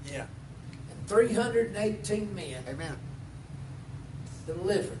 Yeah. And 318 men Amen.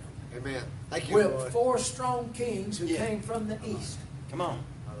 delivered him. Amen. Thank you, Whipped Lord. 4 strong kings who Yeah. came from the east. Come on.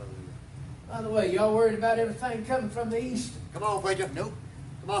 Hallelujah. By the way, y'all worried about everything coming from the east? Come on, preacher. Nope.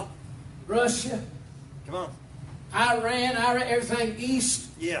 Come on. Russia, Come on. Iran, everything east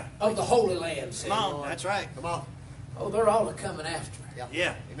Yeah. of the Holy Land. see? Come on. That's right. Come on. Oh, they're all coming after it. Yeah.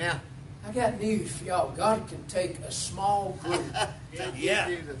 Yeah. Amen. I got news for y'all. God can take a small group. Thank Yeah.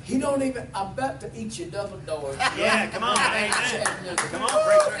 you, Jesus. He don't even. I'm about to eat you double doors. Yeah. Come on. Amen. Chattanooga. Come on,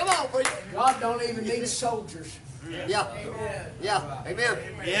 preacher. Come on, preacher. God don't even need soldiers. Yeah. Yeah. Amen.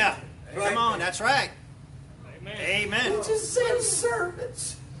 Yeah. Come on. That's right. Amen. He just sends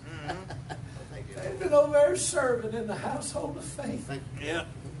servants. Thank you. They've been over there serving in the household of faith. Thank you. Yeah.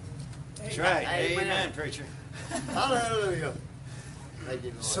 That's right. Amen. Amen, preacher. Hallelujah. Thank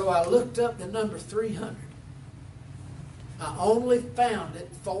you, Lord. So I looked up the number 300. I only found it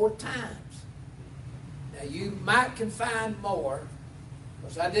 4 times. Now you might can find more,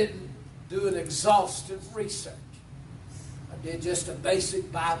 because I didn't do an exhaustive research. I did just a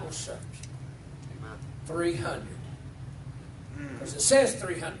basic Bible search. Amen. 300. Because it says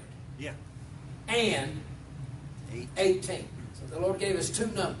 300. Yeah. And 18. So the Lord gave us two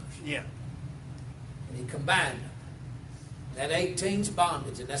numbers. Yeah. And He combined them. That 18's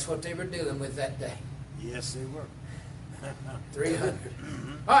bondage, and that's what they were dealing with that day. Yes, they were. 300.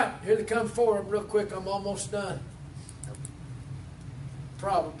 All right, here they come forward real quick. I'm almost done.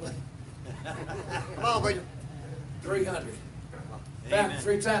 Probably. Come on, preacher. 300. Found it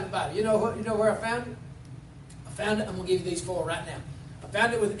 3 times the Bible. You know what? You know where I found it? I found it. I'm going to give you these 4 right now. I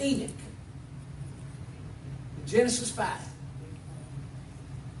found it with Enoch. In Genesis 5.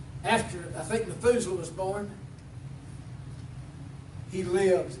 After, I think, Methuselah was born, he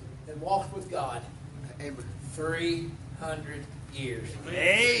lived and walked with God 300 years.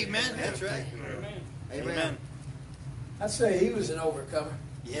 Amen. That's right. Amen. I'd say he was an overcomer.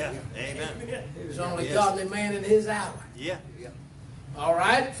 Yeah. Amen. He was the only godly man in his hour. Yeah. All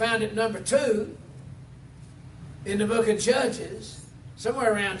right, found it number 2 in the book of Judges,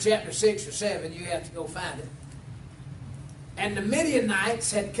 somewhere around chapter 6 or 7. You have to go find it. And the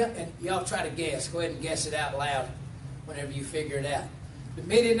Midianites had come, and y'all try to guess. Go ahead and guess it out loud whenever you figure it out. The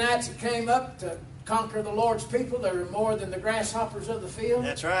Midianites that came up to conquer the Lord's people, they were more than the grasshoppers of the field.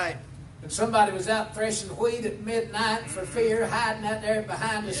 That's right. And somebody was out threshing wheat at midnight for fear, hiding out there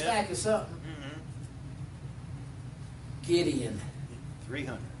behind a stack of something. Gideon.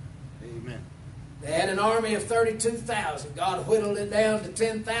 300. Amen. They had an army of 32,000. God whittled it down to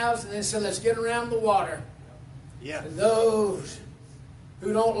 10,000 and said, let's get around the water. Yeah. And those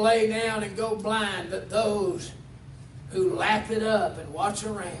who don't lay down and go blind, but those who lap it up and watch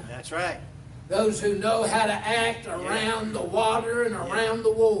around. That's right. Those who know how to act around the water and around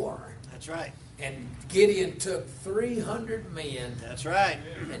the war. That's right. And Gideon took 300 men. That's right.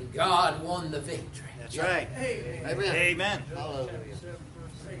 And God won the victory. That's right. Amen. Amen. Hallelujah.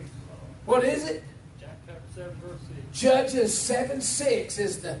 What is it? Chapter 7, verse 6. Judges 7:6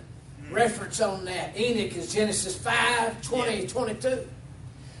 is the reference on that. Enoch is Genesis 5:20, 22.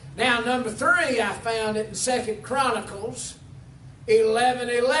 Now, number 3, I found it in 2 Chronicles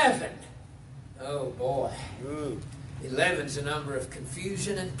 11:11. Oh, boy. Ooh. 11's a number of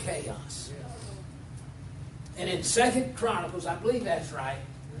confusion and chaos. And in 2 Chronicles, I believe that's right.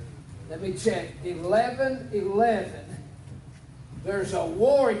 Let me check. 11:11. There's a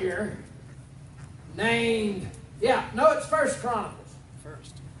warrior named, it's 1 Chronicles.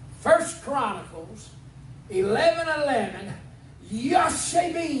 First Chronicles 11:11.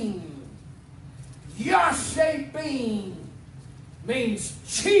 Yashabin. Yashabin means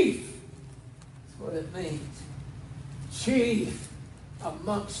chief. That's what it means. Chief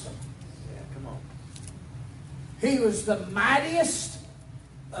amongst them. Yeah, come on. He was the mightiest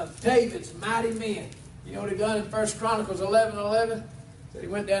of David's mighty men. You know what he done in 1 Chronicles 11:11? Said he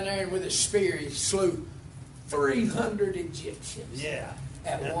went down there and with his spear he slew 300 Egyptians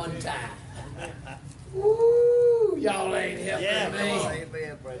at one time. Woo! Y'all ain't helping me.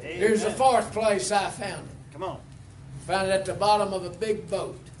 Amen. Here's the 4th place I found it. Come on. Found it at the bottom of a big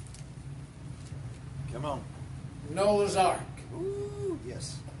boat. Come on. Noah's Ark. Ooh,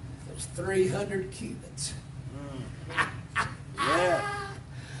 yes. It's 300 cubits. Yeah.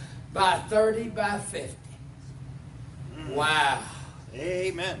 By 30 by 50. Wow.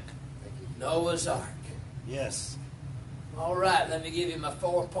 Amen. Noah's Ark. Yes. All right, let me give you my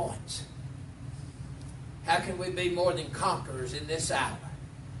 4 points. How can we be more than conquerors in this hour?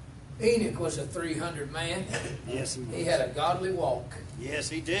 Enoch was a 300 man. Yes, he was. He had a godly walk. Yes,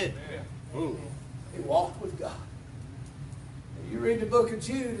 he did. Ooh. He walked with God. You read the book of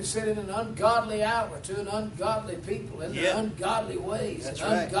Jude, it said in an ungodly hour to an ungodly people in their ungodly ways. That's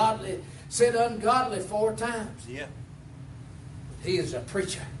and right. Ungodly, said ungodly 4 times. Yeah. He is a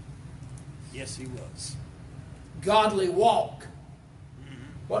preacher. Yes, he was. Godly walk.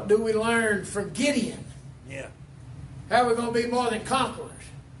 What do we learn from Gideon? Yeah. How are we going to be more than conquerors?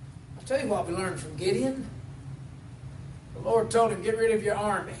 I'll tell you what we learned from Gideon. The Lord told him, get rid of your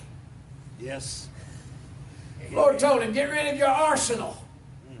army. Yes. The Lord told him, get rid of your arsenal.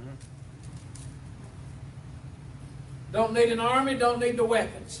 Don't need an army, don't need the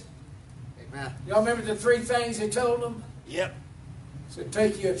weapons. Amen. Y'all remember the 3 things he told them? Yep. He said,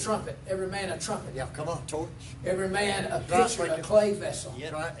 take you a trumpet. Every man a trumpet. Yeah, come on. Torch. Every man a Right, pitcher, a preacher. clay vessel.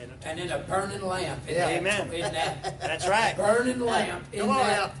 Yep. Right. And then a burning lamp. In Yeah. that, Amen. In that That's right. burning lamp in Come on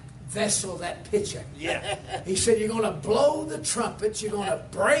that now. vessel, that pitcher. Yeah. He said, you're going to blow the trumpets, you're going to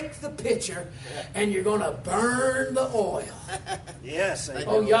break the pitcher, and you're going to burn the oil. Yes.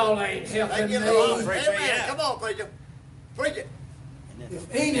 Oh, y'all ain't helping Thank you, me. Lord. Preacher, Amen. yeah. Come on, preacher. Preach it.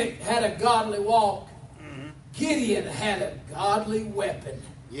 If Enoch had a godly walk, Gideon had a godly weapon.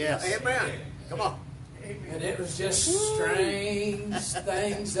 Yes. Amen. Come on. And it was just strange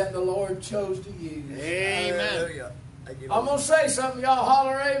things that the Lord chose to use. Amen. Hallelujah. Thank you, I'm Lord. going to say something, y'all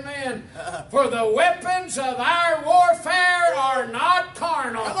holler amen. For the weapons of our warfare are not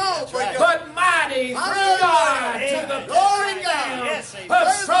carnal, Come on, preacher. but mighty through God to the Glory pulling God. down Yes, amen.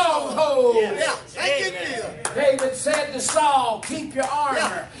 of strongholds. Yeah. Thank you, Jesus. David said to Saul, keep your armor.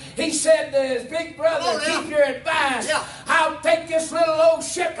 Yeah. He said to his big brother, Come on now. keep your advice. Yeah. I'll take this little old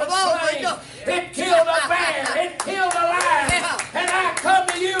shepherd Come on, slave. preacher. It killed a bear. It killed a lion. Yeah. And I come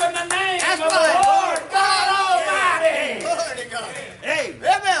to you in the name That's of the right. Lord God Almighty. Glory to God. Hey.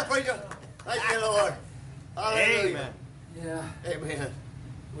 Amen, preacher. Thank you, Lord. Hallelujah. Amen. Yeah. Amen.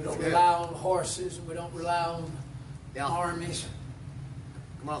 We don't Good. rely on horses. We don't rely on Yeah. armies.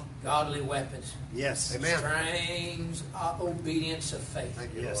 Come on. Godly weapons. Yes. Amen. Strange obedience of faith.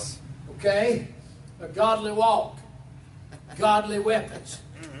 Thank you, Yes. Okay? A godly walk. Godly weapons.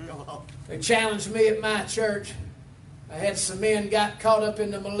 Lord. Come on. They challenged me at my church. I had some men got caught up in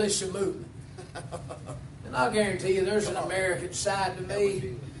the militia movement. And I'll guarantee you there's an American side to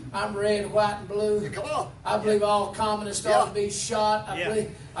me. I'm red, white, and blue. Come on. I believe all communists ought to be shot. I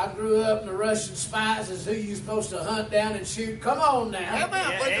believe I grew up in the Russian spies as who you supposed to hunt down and shoot. Come on now. Amen,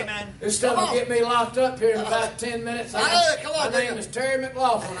 Yeah, preacher. amen. This stuff Come will on. get me locked up here in about 10 minutes. Come on, My name Bishop. is Terry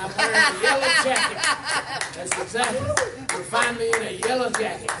McLaughlin. I'm wearing a yellow jacket. That's exactly. You'll find me in a yellow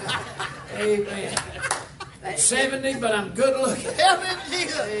jacket. Amen. I'm 70, but I'm good looking. Amen,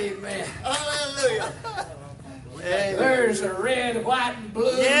 Jesus. Amen. Hallelujah. There's a red, white, and blue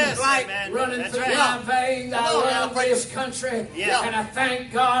Yes, light amen. running That's through right. my veins. I Come on, love now, this country. Yeah. And I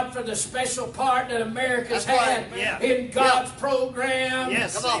thank God for the special part that America's That's had right. Yeah. in God's program.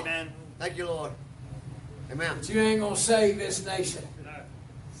 Yes. Come on. Amen. Thank you, Lord. Amen. But you ain't going to save this nation.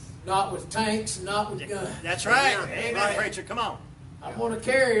 Not with tanks, not with guns. That's right. Amen. Amen, Right. preacher. Come on. I'm going to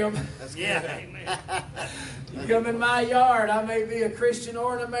carry them. That's Yeah. good. You come in my yard, I may be a Christian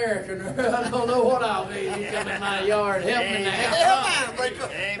or an American. I don't know what I'll be. You come in my yard, help me now. Amen, preacher.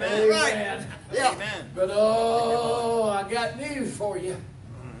 Amen. Right. Amen. Yeah. Amen. But oh, I got news for you.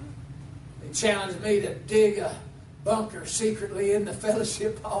 They challenged me to dig a bunker secretly in the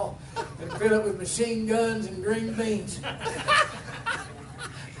fellowship hall and fill it with machine guns and green beans.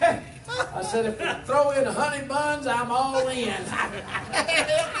 I said, if they throw in honey buns, I'm all in.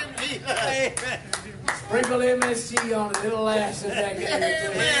 Amen. Sprinkle MSG on it, it'll last if I get it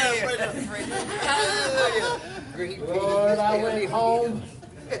to Amen, preacher. Hallelujah. Green Lord, I peas. went home.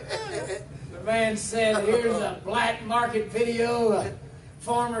 The man said, here's a black market video, a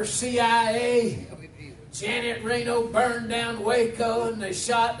former CIA. Janet Reno burned down Waco, and they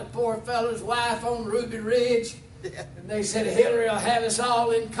shot the poor fellow's wife on Ruby Ridge. And they said Hillary will have us all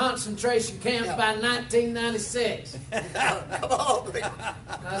in concentration camps by 1996. Come on, preacher.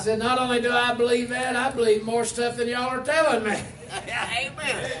 I said, not only do I believe that, I believe more stuff than y'all are telling me.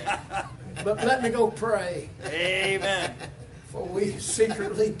 Amen. But let me go pray Amen. before we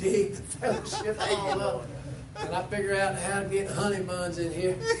secretly dig the fellowship all up. And I figure out how to get honey buns in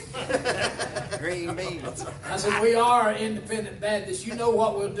here. Green beans. I said, we are independent Baptists. You know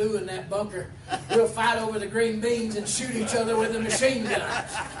what we'll do in that bunker. We'll fight over the green beans and shoot each other with a machine gun.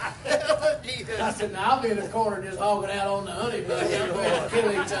 I said, now I'll be in the corner just hogging out on the honey buns. We'll go and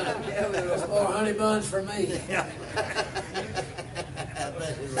kill each other. There's more honey buns for me.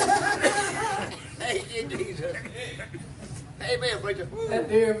 Thank you, Jesus. Amen, preacher. That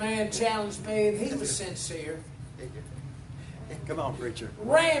dear man challenged me, and he was sincere. Come on, preacher.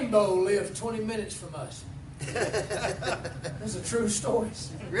 Rambo lived 20 minutes from us. That's a true story.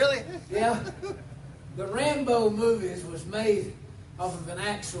 Really? Yeah. The Rambo movies was made off of an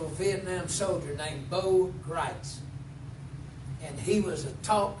actual Vietnam soldier named Bo Greitz. And he was a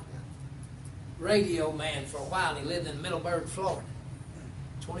talk radio man for a while. He lived in Middleburg, Florida.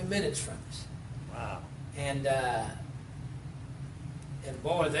 20 minutes from us. Wow. And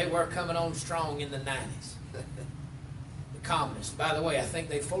boy, they were coming on strong in the 90s. The communists. By the way, I think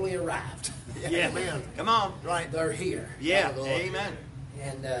they fully arrived. Yeah. Amen. Come on. Right. They're here. Yeah. Lord. Amen.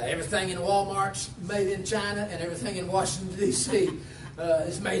 And everything in Walmart's made in China, and everything in Washington, D.C.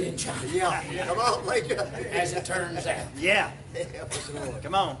 Is made in China, Yeah. Come on, preacher. as it turns out. Yeah. Help us, Lord.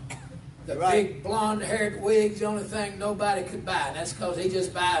 Come on. The Right. big blonde-haired wig's the only thing nobody could buy. And that's because he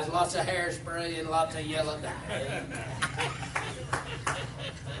just buys lots of hairspray and lots of yellow dye.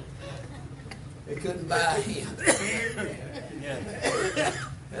 They couldn't buy him. Yeah.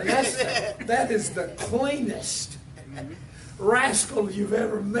 And that is the cleanest rascal you've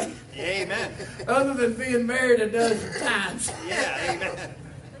ever met, Amen. other than being married a dozen times. Yeah. Amen.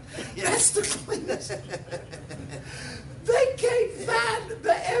 That's the cleanest. They can't find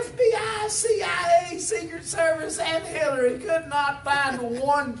the FBI, CIA, Secret Service and Hillary could not find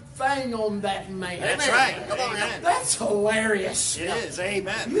one thing on that man. That's Amen. right. Come on now. Amen. That's hilarious. It is.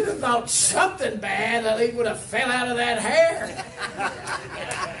 Amen. You'd have thought something bad that he would have fell out of that hair.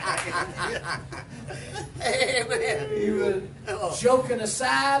 Amen. He was, joking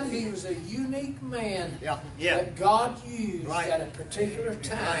aside, he was a unique man Yeah. Yeah. that God used Right. at a particular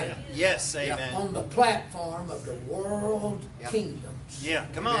time Yes. Amen. on the platform of the world Yeah. kingdoms. Yeah.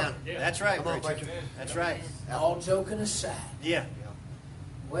 Come on. Amen. That's right, Come on, preacher. preacher. That's right. All joking aside, Yeah.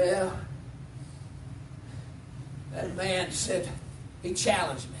 well, that man said, he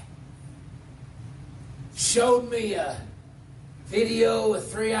challenged me. Showed me a video, a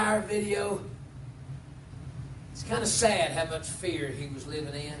 3-hour video. It's kind of sad how much fear he was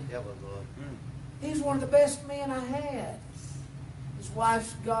living in. Yeah, but Lord. He's one of the best men I had. His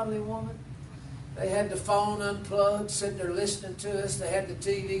wife's a godly woman. They had the phone unplugged, sitting there listening to us. They had the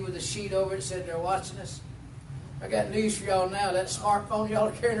TV with a sheet over it, said they're watching us. I got news for y'all now. That smartphone y'all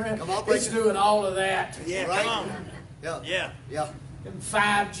are carrying around, Come on, it's preacher. doing all of that. Yeah. Right. Come on. Yeah. Yeah. Yeah. Them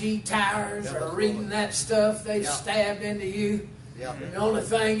 5G towers Yeah, are that's reading right. that stuff. They Yeah. stabbed into you. Yeah. And the only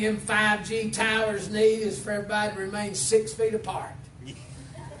thing them 5G towers need is for everybody to remain 6 feet apart.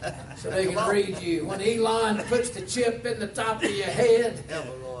 So they Come can on. read you. When Elon puts the chip in the top of your head, Yeah,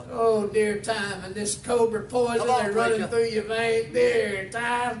 but Lord. oh dear time, and this cobra poison Come on, they're running preacher. through your veins, dear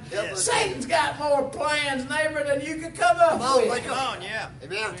time. Yeah, but- Satan's got more plans, neighbor, than you could come up Come on, with. preacher. Come on. Yeah.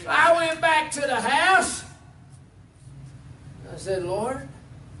 Amen. I went back to the house. I said, Lord,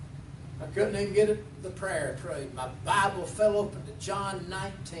 I couldn't even get the prayer prayed. My Bible fell open to John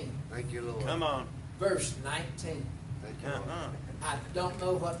 19, Thank you, Lord. Come on. verse 19. Thank you, Lord. Uh-huh. I don't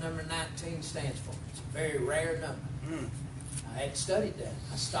know what number 19 stands for. It's a very rare number. I hadn't studied that.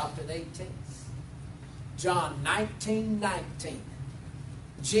 I stopped at 18. John 19:19.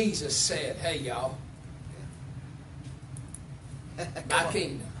 Jesus said, hey, y'all, my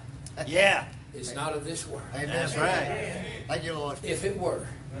kingdom Yeah. is not of this world. Amen. That's right. Thank you, Lord. If it were,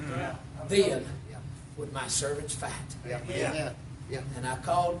 then would my servants fight. Yeah. Yeah. Amen. Yeah. And I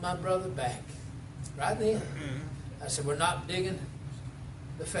called my brother back right then. I said, we're not digging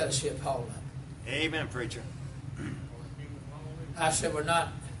the fellowship hall up. Amen, preacher. I said, we're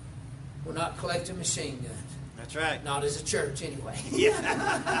not collecting machine guns. That's right. Not as a church, anyway.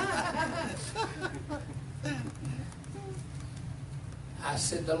 Yeah. I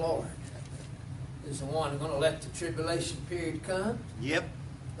said, the Lord is the one going to let the tribulation period come. Yep.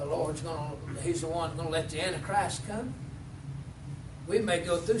 The Lord's He's the one going to let the Antichrist come. We may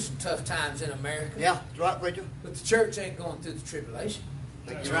go through some tough times in America. Yeah. That's right, preacher. But the church ain't going through the tribulation.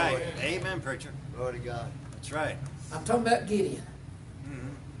 Thank That's you, right. Lord. Amen, preacher. Glory to God. That's right. I'm talking about Gideon.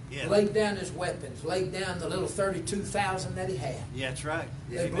 Yeah. Laid down his weapons. Laid down the little 32,000 that he had. Yeah, that's right.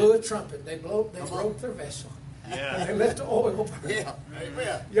 They Amen. blew a trumpet. They broke on. their vessel. They Yeah. let the oil burn. Yeah.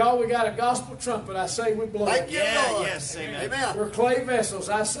 Amen. Y'all, we got a gospel trumpet. I say we blow Thank it. you, Yeah, Lord. yes, amen. Amen. We're clay vessels.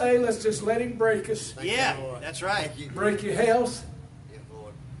 I say let's just let him break us. Thank you, Yeah, Lord. that's right. Thank you. Break your health. Yeah,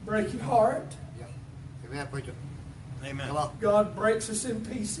 Lord. Break your heart. Yeah. Amen, preacher. Amen. Come on. God breaks us in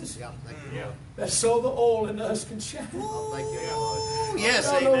pieces. Yeah. Thank you, Lord. That's so the oil in us can shine. Oh, thank you, Lord. Yes,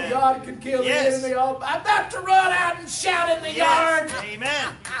 I know amen. God can kill Yes. the enemy. I'm about to run out and shout in the yard. Yes.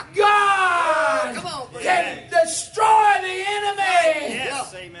 Amen. God Come on, buddy. can destroy the enemy.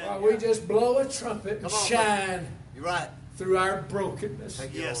 Yes, Yeah. amen. While we just blow a trumpet and Come on, shine You're right. through our brokenness.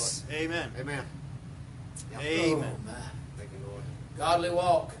 Thank you, Yes, amen. Lord. Amen. Yeah. Amen. Oh, my. Thank you, Lord. Godly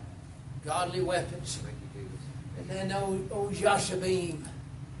walk, godly weapons. Thank you, Jesus. And then old Yashabim,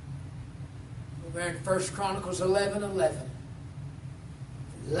 over in 1 Chronicles 11:11.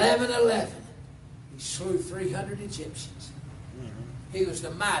 11:11. He slew 300 Egyptians. He was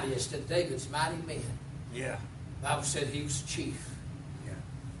the mightiest of David's mighty men. Yeah. The Bible said he was chief. Yeah.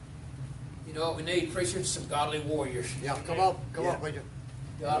 You know what we need, preachers? Some godly warriors. Yeah, come on. Come Yeah. on, preacher.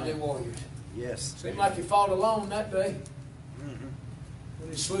 Godly warriors. Yes. Seemed like he fought alone that day. When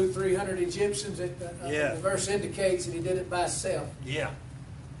he slew 300 Egyptians, Yeah. the verse indicates that he did it by himself. Yeah.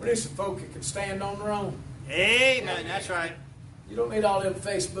 We need some folk that can stand on their own. Amen. That's right. You don't need all them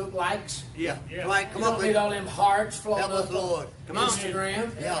Facebook likes. Yeah. Yeah. Right, come You on, don't need preacher. all them hearts flowing Help us, up Lord. Come on.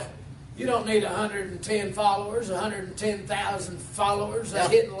 Instagram. Yeah. You don't need 110 followers, 110,000 followers, Yeah.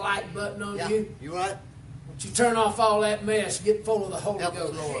 hitting the like button on Yeah. you. You right? But you turn off all that mess, get full of the Holy Help us,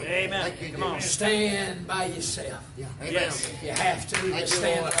 Ghost. Lord. Amen. Thank you, Come on. Jesus. Stand by yourself. Yeah. Amen. Yes. If you have to, Thank just you,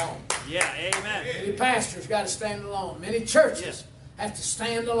 stand Lord. alone. Yeah. Amen. Many pastors got to stand alone. Many churches Yes. have to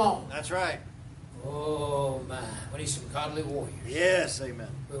stand alone. That's right. Oh my, we need some godly warriors. Yes. Amen.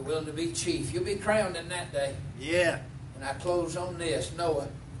 We're willing to be chief. You'll be crowned in that day. Yeah. And I close on this. Noah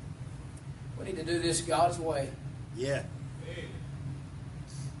We need to do this God's way. Yeah.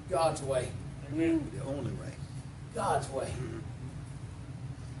 God's way. Amen. The only way. God's way.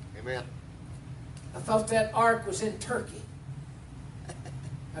 Amen. I thought that ark was in Turkey.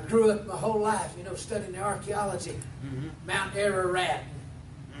 I grew up my whole life, studying the archaeology. Mount Ararat.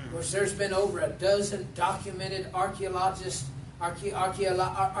 Of course, there's been over a dozen documented archaeologists.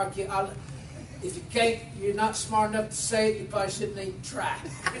 If you can't, you're not smart enough to say it, you probably shouldn't even try.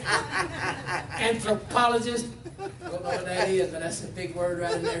 Anthropologist. I don't know what that is, but that's a big word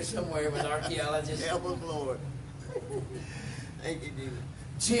right in there somewhere with archaeologist. Help us, Lord. Thank you, Jesus.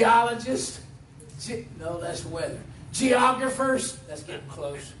 Geologist. No, that's weather. Geographers. That's getting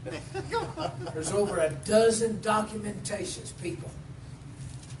close. There's over a dozen documentations, people.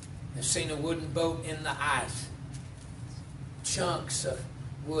 They've seen a wooden boat in the ice. Chunks of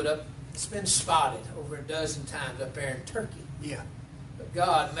wood up. It's been spotted over a dozen times up there in Turkey. Yeah. But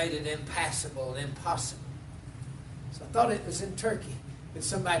God made it impassable and impossible. So I thought it was in Turkey. But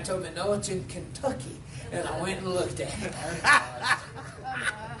somebody told me, no, it's in Kentucky. And I went and looked at it.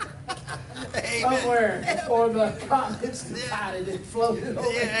 Somewhere before the continents divided and floated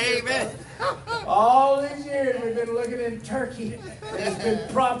over. Yeah, amen. All these years we've been looking in Turkey, and it's been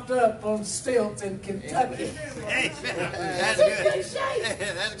propped up on stilts in Kentucky. Amen. That's It's in good. good shape.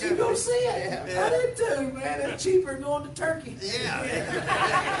 That's You good. go see it. I did too, man. It's cheaper than going to Turkey. Yeah.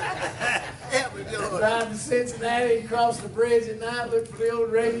 Help me, Lord. Drive to Cincinnati and cross the bridge at night, look for the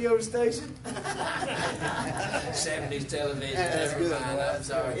old radio station. 70s television, That's never good, mind, boy. I'm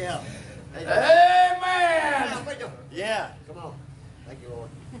sorry. Yeah. Amen! Yeah. Come on. Thank you, Lord.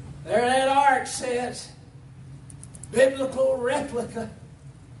 There that ark says, biblical replica.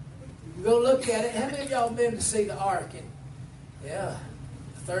 You go look at it. How many of y'all been to see the ark? Yeah,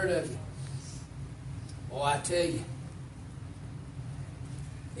 a third of you. Oh, I tell you,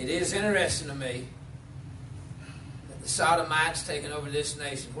 it is interesting to me that the Sodomites taking over this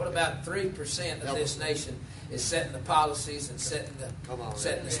nation. What about 3% of this nation is setting the policies and setting the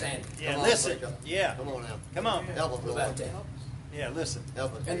standard? Yeah, Come on, listen. preacher. Yeah. Come on now. Come on. Help us, What Lord. about that? Yeah, listen.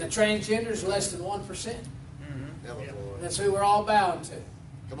 Help us. And the Jesus. transgenders, less than 1%. Help us, Lord. That's who we're all bowing to.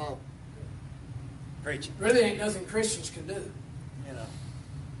 Come on. Preaching. Really ain't nothing Christians can do. You know.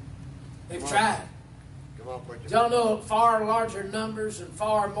 They've Come on. tried. Come on, preacher. Y'all know far larger numbers and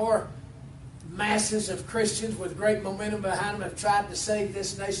far more masses of Christians with great momentum behind them have tried to save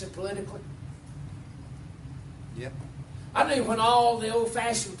this nation politically. Yep. I knew when all the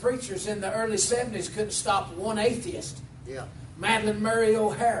old-fashioned preachers in the early 70s couldn't stop one atheist, Yeah. Madeline Murray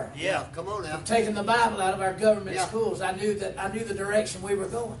O'Hara, Yeah. Come on now. from taking the Bible out of our government Yeah. schools. I knew the direction we were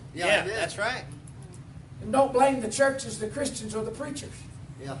going. Yeah, Yeah, I did. that's right. And don't blame the churches, the Christians, or the preachers.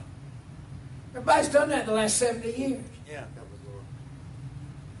 Yeah. Everybody's done that in the last 70 years. Yeah. Help us, Lord.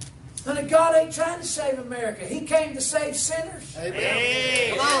 Honey, God ain't trying to save America. He came to save sinners. Amen.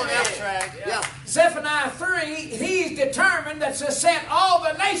 Hey, Come on now. that's right. Yeah. Zephaniah 3, he's determined that to set all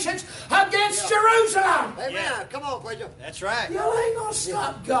the nations against Jerusalem. Amen. Yeah. Come on, preacher. That's right. Y'all ain't going to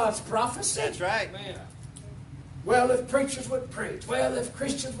stop God's prophecy. That's right. Well, if preachers would preach. Well, if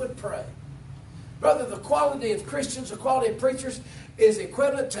Christians would pray. Brother, the quality of Christians, the quality of preachers is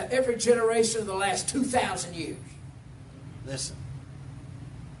equivalent to every generation of the last 2,000 years. Listen.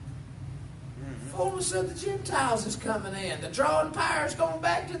 Fullness of the Gentiles is coming in. The drawing power is going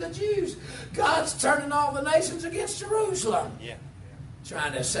back to the Jews. God's turning all the nations against Jerusalem. Yeah.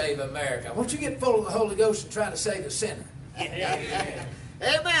 Trying to save America. Won't you get full of the Holy Ghost and try to save a sinner?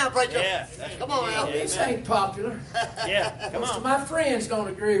 Amen, preacher. Yeah. Come on now. This ain't popular. Yeah. Come Most of on. my friends don't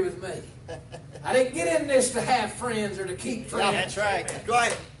agree with me. I didn't get in this to have friends or to keep friends. That's right.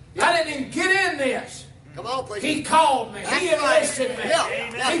 Right. I didn't even get in this. Come on, preacher. He called me. He That's right. enlisted me. Yeah.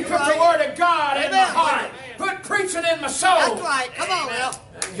 Amen. He That's put right. the Word of God in my Amen. heart. Put preaching in my soul. That's right. Come on now.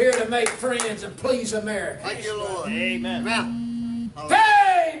 I'm here to make friends and please America. Thank you, Lord. Amen. Amen.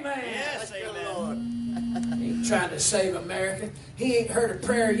 Amen. Yes, Thank you, amen. Lord. He ain't trying to save America. He ain't heard a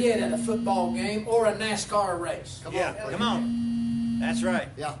prayer yet at a football game or a NASCAR race. Come Yeah. on. Come on. That's right.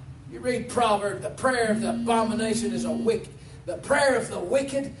 Yeah. You read Proverbs, the prayer of the abomination is a wicked. The prayer of the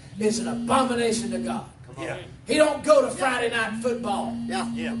wicked is an abomination to God. Come on. Yeah. He don't go to Friday night football Yeah.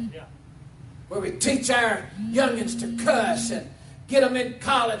 Yeah. where we teach our youngins to cuss and get them in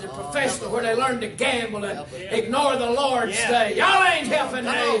college and professional where they learn to gamble and ignore the Lord's Yeah. Day. Y'all ain't helping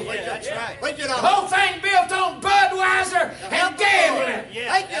Come on, me. preacher. that's right. Preacher The now. whole thing built on Budweiser and gambling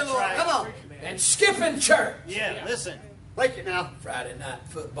Yeah. Thank you, That's Lord. right. Come on. and skipping church. Yeah. Listen. Preacher now. Friday night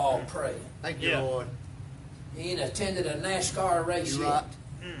football praying. Thank you, Yeah. Lord. He ain't attended a NASCAR race You yet. right.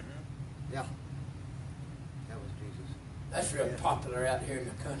 Yeah. That was Jesus. That's real popular out here in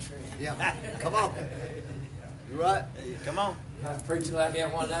the country. Yeah. Come on. You right? Come on. I was preaching like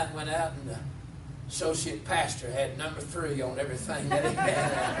that one night and went out, and the associate pastor had number 3 on everything that he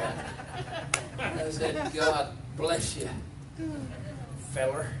had. I said, God bless you,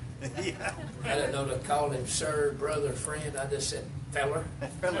 feller. Yeah. I didn't know to call him sir, brother, friend. I just said feller.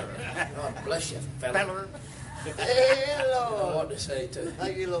 Feller. God bless you, feller. Feller. Hey, I don't know Lord. what to say to him.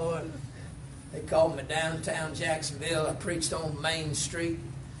 Thank you, Lord. They called me downtown Jacksonville. I preached on Main Street.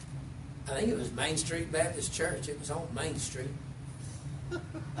 I think it was Main Street Baptist Church. It was on Main Street.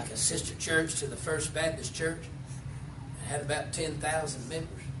 Like a sister church to the First Baptist Church. It had about 10,000 members.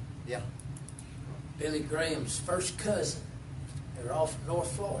 Yeah. Billy Graham's first cousin, they were all from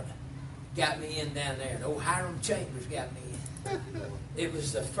North Florida, got me in down there. And old Hiram Chambers got me in. It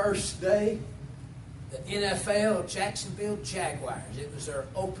was the first day, the NFL Jacksonville Jaguars. It was their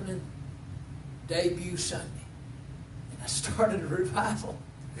opening debut Sunday. And I started a revival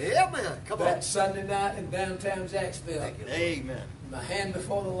Yeah, man. Come on. that Sunday night in downtown Jacksonville. Thank you. Amen. My hand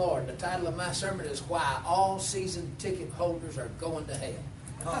before the Lord. The title of my sermon is Why All Season Ticket Holders Are Going to Hell.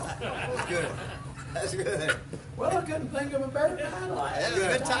 Oh, that's good. That's good. Well, I couldn't think of a better title. That's a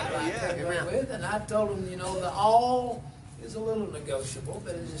good title, I yeah. came up with, and I told them, you know, the all is a little negotiable,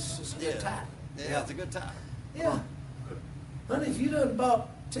 but it's just a good title. Yeah, it's a good time. Yeah. Honey, if you done bought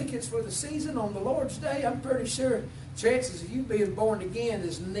tickets for the season on the Lord's Day, I'm pretty sure chances of you being born again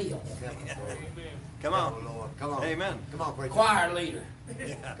is nil. Come Oh, on. Lord. Come on. Amen. Come on, preacher. Choir leader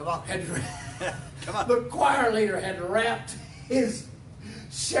Come on. had Come on. the choir leader had wrapped his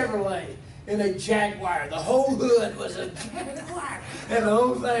Chevrolet in a Jaguar. The whole hood was a Jaguar. And the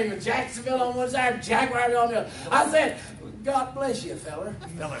whole thing with Jacksonville on one side, Jaguar on the other. I said, God bless you, feller.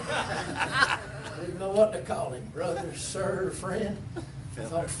 I didn't know what to call him. Brother, sir, friend. I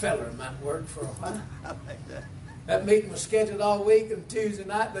thought feller might work for a while. I like that. That meeting was scheduled all week, and Tuesday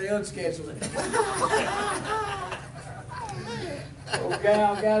night they unscheduled it. Old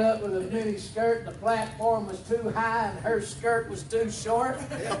gal got up with a mini skirt, the platform was too high, and her skirt was too short.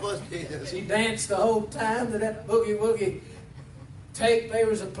 Help us, Jesus. She danced the whole time to that boogie-woogie tape they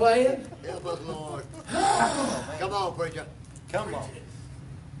was a-playing. Help us, Lord. Come on, preacher. Come on.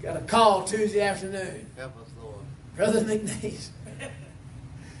 Got a call Tuesday afternoon. Help us, Lord. Brother McNeese,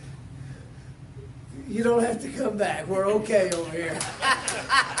 you don't have to come back. We're okay over here.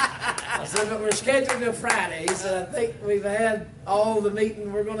 I said, but we're scheduled till Friday. He said, I think we've had all the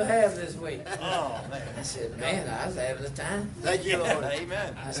meeting we're going to have this week. Oh, man. I said, man, I was having a time. Thank you, Lord.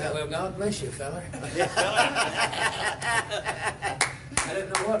 Amen. I said, well, God bless you, feller. I didn't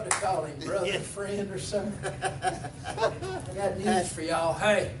know what to call him, brother, friend, or something. I got news for y'all.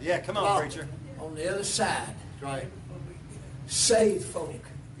 Hey, Yeah, come on, preacher. on the other side, That's right. saved folk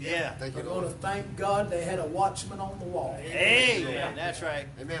Yeah. Thank are you, going to Lord. thank God they had a watchman on the wall. Amen. That's right.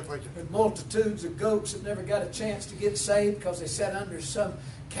 Amen, preacher. And multitudes of goats that never got a chance to get saved because they sat under some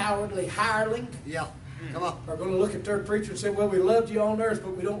cowardly hireling Yeah. Come on. are going to look at their preacher and say, well, we loved you on earth,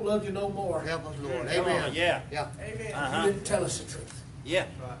 but we don't love you no more. Help us, Lord. Come Amen. on. Yeah. Yeah. You Uh-huh. didn't tell us the truth. Yeah.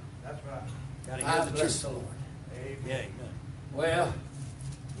 That's right. Gotta I hear the bless truth. the Lord. Yeah, amen. Well,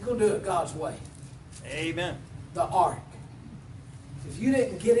 you're going to do it God's way. Amen. The ark. If you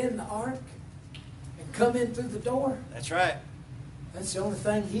didn't get in the ark and come in through the door, That's right. that's the only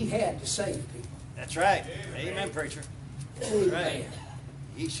thing he had to save people. That's right. Amen, preacher. Amen. right.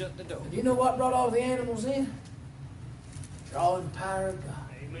 He shut the door. And you know what brought all the animals in? Drawing power of God.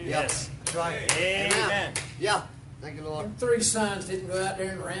 Amen. Yes. That's right. Amen. Yeah. Thank you, Lord. Them 3 sons didn't go out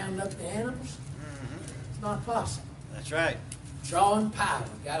there and round up the animals. It's not possible. That's right. Drawing power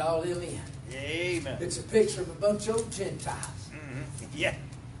got all them in. Amen. It's a picture of a bunch of old Gentiles. Yeah.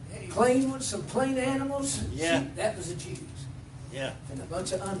 Clean ones, some clean animals. Yeah. Sheep, that was the Jews. Yeah. And a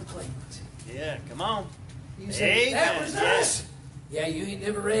bunch of unclean ones. Yeah. Come on. You say, that Amen. was Yeah. us. Yeah, you ain't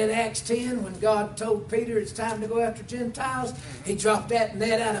never read Acts 10 when God told Peter it's time to go after Gentiles. He dropped that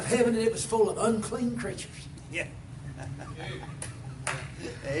net out of heaven and it was full of unclean creatures. Yeah.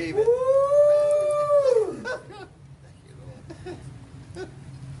 Amen. Woo!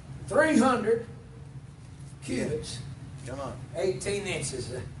 300 cubits, Come on. 18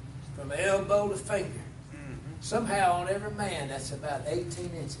 inches, from elbow to finger. Somehow on every man, that's about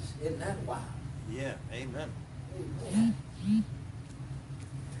 18 inches. Isn't that wild? Yeah. Amen. Amen.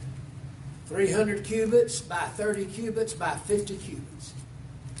 300 cubits by 30 cubits by 50 cubits.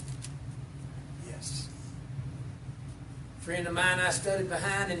 Yes. A friend of mine I studied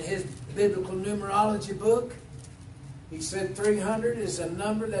behind in his biblical numerology book, he said 300 is a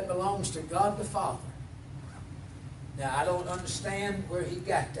number that belongs to God the Father. Now, I don't understand where he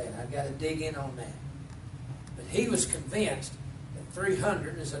got that. I've got to dig in on that. But he was convinced that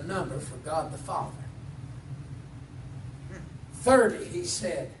 300 is a number for God the Father. 30, he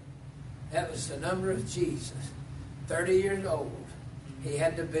said, that was the number of Jesus. 30 years old he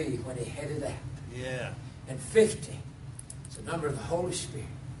had to be when he headed out. Yeah. And 50 is the number of the Holy Spirit.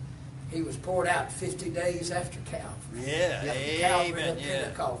 He was poured out 50 days after Calvary. Yeah. Calvary Amen. and Yeah.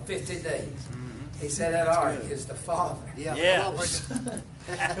 Pentecost, 50 days. He said that ark is the Father Yeah.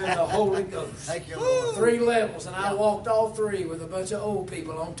 and the Holy Ghost. Thank you, Lord. 3 levels, and I walked all 3 with a bunch of old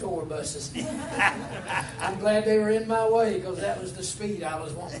people on tour buses. I'm glad they were in my way because that was the speed I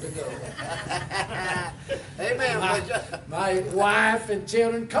was wanting to go. Amen. My wife and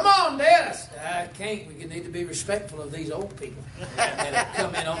children, come on, Dennis. I can't. We need to be respectful of these old people that have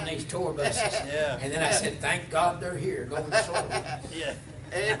come in on these tour buses. Yeah. And then I said, thank God they're here, going slowly. Yeah.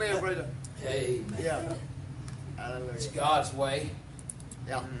 Amen, brother. Amen. Yeah. Hallelujah. It's God's way.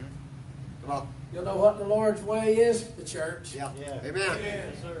 Yeah. Come on. You know what the Lord's way is? The church. Yeah. Yeah. Amen.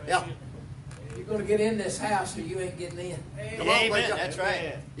 Yes, sir. Yeah. You're going to get in this house or you ain't getting in. Come on, Amen. preacher. That's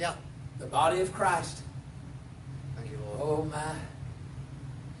right. Yeah. The body of Christ. Thank you, Lord. Oh my.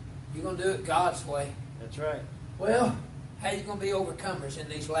 You're going to do it God's way. That's right. Well, how you going to be overcomers in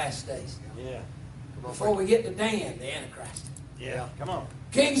these last days? Yeah. Come on, Before we get to Dan, the Antichrist. Yeah. Come on.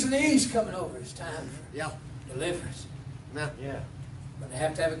 Kings of the East coming over. It's time for Yeah. deliverance. Amen. Yeah. Going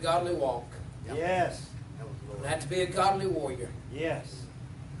to have a godly walk. Yeah. Yes. That was the Going Lord. to have to be a godly warrior. Yes.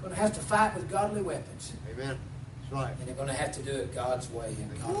 Going to have to fight with godly weapons. Amen. That's right. And they're going to have to do it God's way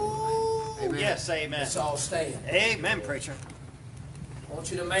and Godly way. Amen. Yes. Amen. Let's all stand. Amen, preacher. I want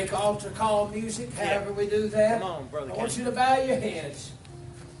you to make altar call music, however we do that. Come on, Brother I want Kenny. you to bow your heads.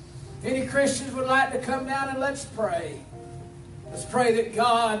 If any Christians would like to come down and let's pray. Let's pray that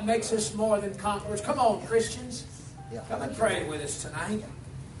God makes us more than conquerors. Come on, Christians. Yeah. Come and pray with us tonight.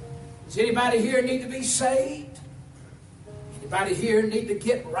 Does anybody here need to be saved? Anybody here need to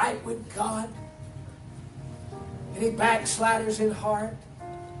get right with God? Any backsliders in heart?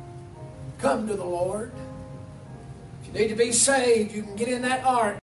 Come to the Lord. If you need to be saved, you can get in that ark.